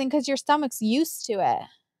food poisoning because your stomach's used to it.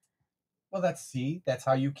 Well, that's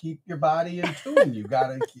how you keep your body in tune. You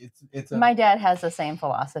gotta. My dad has the same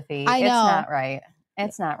philosophy. I know. It's not right.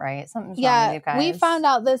 It's not right. Something's wrong with you guys. We found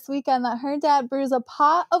out this weekend that her dad brews a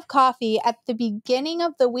pot of coffee at the beginning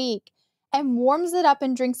of the week and warms it up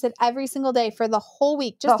and drinks it every single day for the whole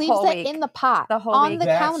week. Just leaves it in the pot on the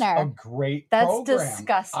counter. That's a great program.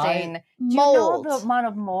 Disgusting. Mold. Do you know the amount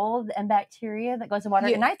of mold and bacteria that goes in water?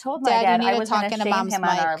 And I told my dad I was going to shame him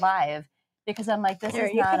on our live. Because I'm like, this is not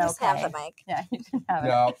okay. You can just have the mic. Yeah, you can have it.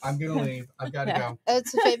 No, I'm going to leave. I've got to go.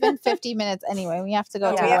 It's been 50 minutes anyway. We have to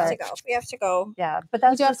go to work. We have to go. Yeah, but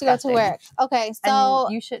that's have to go to work. Okay, so.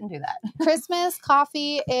 And you shouldn't do that. Christmas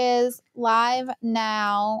coffee is live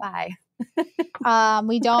now. Bye.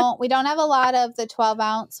 We don't have a lot of the 12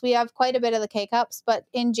 ounce. We have quite a bit of the K-cups, but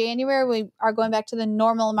in January we are going back to the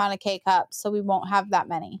normal amount of K-cups, so we won't have that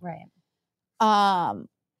many. Right.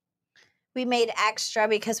 We made extra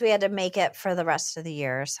because we had to make it for the rest of the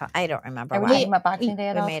year. So I don't remember. Are we talking about Boxing Day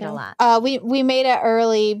at all? We made a lot. We made it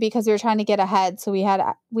early because we were trying to get ahead, so we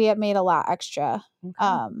had made a lot extra.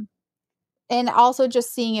 Okay. And also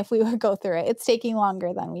just seeing if we would go through it. It's taking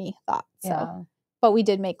longer than we thought. So, yeah. But we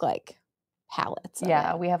did make like pallets.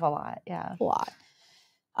 Yeah, we have a lot. Yeah, a lot.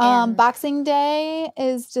 Boxing Day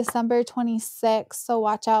is December 26th, so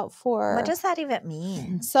watch out for. What does that even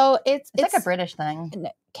mean? So it's like a British thing.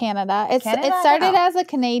 Canada. It started as a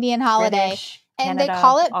Canadian holiday. British, and Canada, they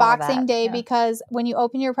call it Boxing Day because when you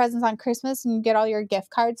open your presents on Christmas and you get all your gift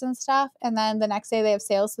cards and stuff, and then the next day they have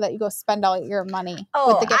sales so that you go spend all your money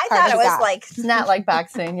with the gift cards. I thought it was like it's not like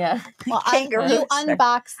boxing, yeah. Well, you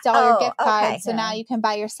unboxed all your gift cards, so now you can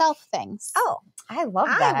buy yourself things. Oh, I love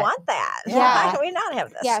that. I want that. Yeah. Why do we not have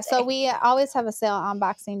this? Yeah, so we always have a sale on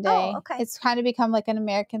Boxing Day. Oh, okay. It's kind of become like an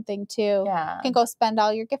American thing too. Yeah. You can go spend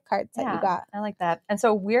all your gift cards that you got. I like that. And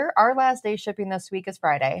so our last day shipping this week is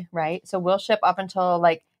Friday, right? So we'll ship up until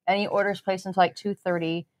like any orders placed until like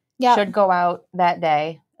 2:30 should go out that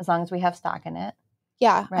day as long as we have stock in it.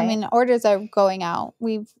 Yeah. Right? I mean, orders are going out.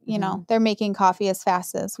 We've, they're making coffee as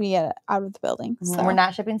fast as we get it out of the building. So we're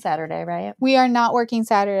not shipping Saturday, right? We are not working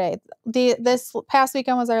Saturday. This past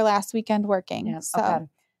weekend was our last weekend working. Yeah. So. Okay.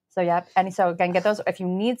 So, yeah. And so, again, get those. If you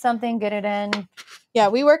need something, get it in. Yeah.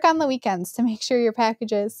 We work on the weekends to make sure your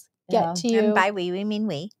packages get to you. And by we mean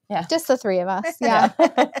we. Yeah. Just the three of us. Yeah.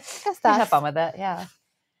 Just have fun with it. Yeah.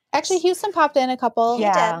 Actually, Houston popped in a couple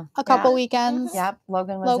weekends. Yep.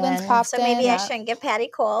 Logan's popped in. So maybe I shouldn't get Patty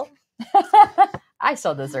Cole. I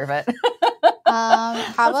still deserve it.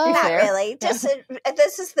 How about not really? Just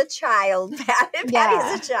this is the child.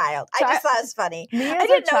 Patty's a child. I just thought it was funny. I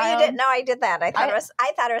didn't know you didn't know I did that. I thought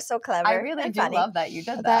it was so clever. I really do love that you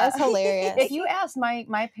did that. That is hilarious. If you asked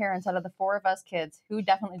my parents out of the 4 of us kids who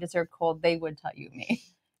definitely deserved Cole, they would tell you me,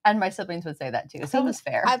 and my siblings would say that too. So it was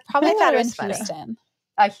fair. I probably thought it was Houston.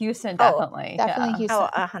 Houston, definitely. Definitely Houston. Oh,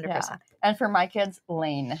 100%. Yeah. And for my kids,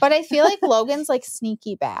 Lane. But I feel like Logan's like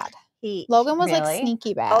sneaky bad. Logan was like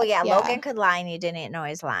sneaky bad. Oh yeah, Logan could lie and you didn't know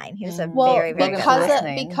his line. He was a very good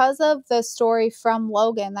because of the story from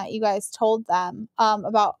Logan that you guys told them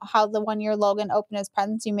about how the one year Logan opened his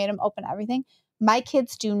presents, you made him open everything. My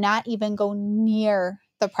kids do not even go near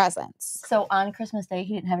the presents. So on Christmas Day,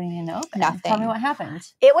 he didn't have anything to open. Nothing. Tell me what happened.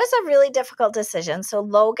 It was a really difficult decision. So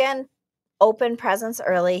Logan opened presents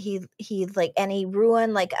early. He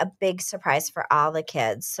ruined like a big surprise for all the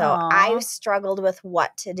kids. So I struggled with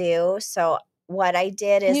what to do. So what I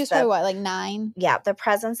did is he was probably like 9? Yeah, the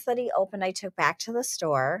presents that he opened, I took back to the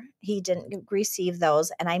store. He didn't receive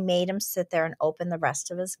those, and I made him sit there and open the rest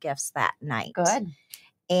of his gifts that night. Good.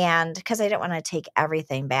 And because I didn't want to take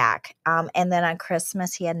everything back. And then on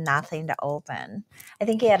Christmas, he had nothing to open. I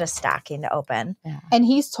think he had a stocking to open. Yeah. And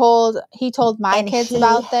he told my kids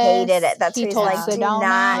about this. He hated it. That's he what he's told like,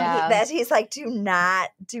 Sedona. he's like, do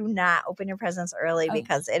not open your presents early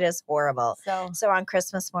because it is horrible. So on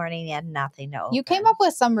Christmas morning, he had nothing to open. You came up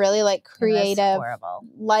with some really like creative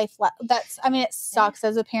life. It sucks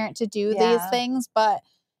as a parent to do these things, but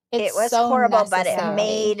it was so horrible, but it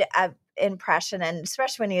made a impression, and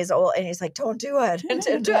especially when he was old and he's like, don't do it.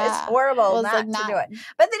 It's horrible not to do it.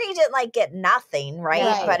 But then he didn't like get nothing,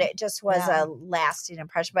 right? But it just was a lasting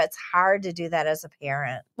impression. But it's hard to do that as a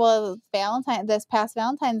parent. Well, this past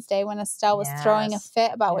Valentine's Day when Estelle was throwing a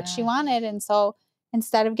fit about what she wanted, and so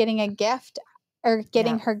instead of getting a gift or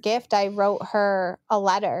getting her gift, I wrote her a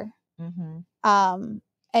letter.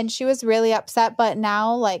 And she was really upset, but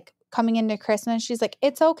now like coming into Christmas, she's like,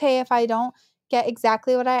 it's okay if I don't get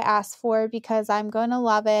exactly what I asked for because I'm going to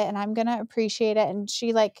love it and I'm going to appreciate it. And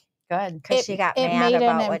she like, good. Because she got mad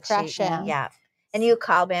about what she, and you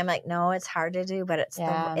called me. I'm like, no, it's hard to do, but it's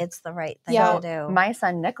the right thing to do. My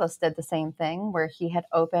son Nicholas did the same thing where he had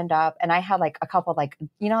opened up, and I had like a couple like,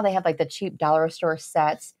 they have like the cheap dollar store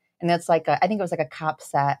sets, and it's like I think it was like a cop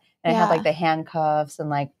set, and it had like the handcuffs and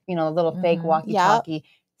like a little fake walkie-talkie,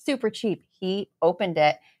 super cheap. He opened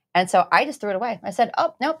it. And so I just threw it away. I said,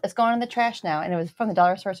 oh, nope, it's going in the trash now. And it was from the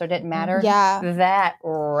dollar store, so it didn't matter. Yeah. That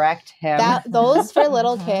wrecked him. Those for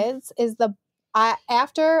little kids is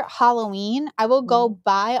after Halloween, I will go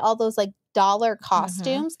buy all those like dollar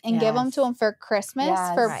costumes and give them to them for Christmas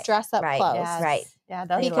for dress up clothes. Right. Yeah,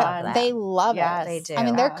 they love it. They do. I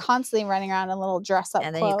mean, they're constantly running around in little dress up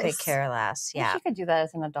and then clothes. You could care less. Yeah, you could do that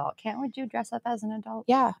as an adult. Can't we do dress up as an adult?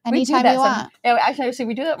 Yeah, anytime you want. Actually,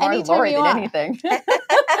 we do that more Lori than anything.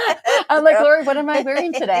 I'm like, Lori, what am I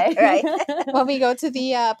wearing today? Right. When we go to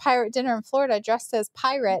the pirate dinner in Florida, dressed as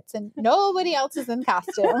pirates, and nobody else is in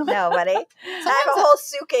costume. Nobody. I have a whole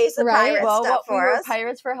suitcase of pirate stuff for us. We were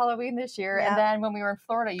pirates for Halloween this year, and then when we were in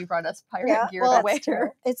Florida, you brought us pirate gear to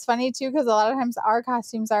wear. It's funny too because a lot of times our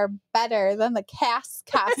costumes are better than the cast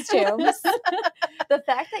costumes. The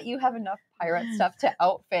fact that you have enough pirate stuff to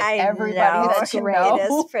outfit everybody that you know.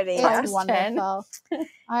 It is pretty. It's wonderful. All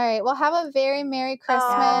right. Well, have a very Merry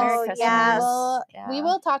Christmas. Merry Christmas. Yes. We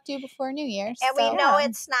will talk to you before New Year's. And we know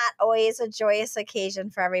it's not always a joyous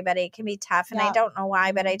occasion for everybody. It can be tough. And I don't know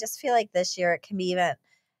why, but I just feel like this year it can be even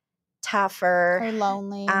tougher. Or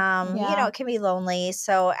lonely. It can be lonely.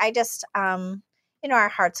 So I just, our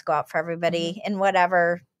hearts go out for everybody in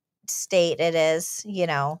whatever state it is,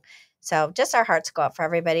 So just our hearts go out for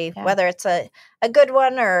everybody, whether it's a good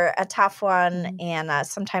one or a tough one. And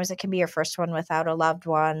sometimes it can be your first one without a loved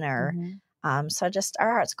one or so just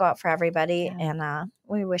our hearts go out for everybody. And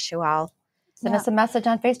we wish you all. Send us a message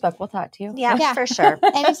on Facebook. We'll talk to you. Yeah. For sure.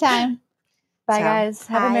 Anytime. Bye, guys.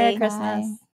 Have a Merry Christmas. Bye.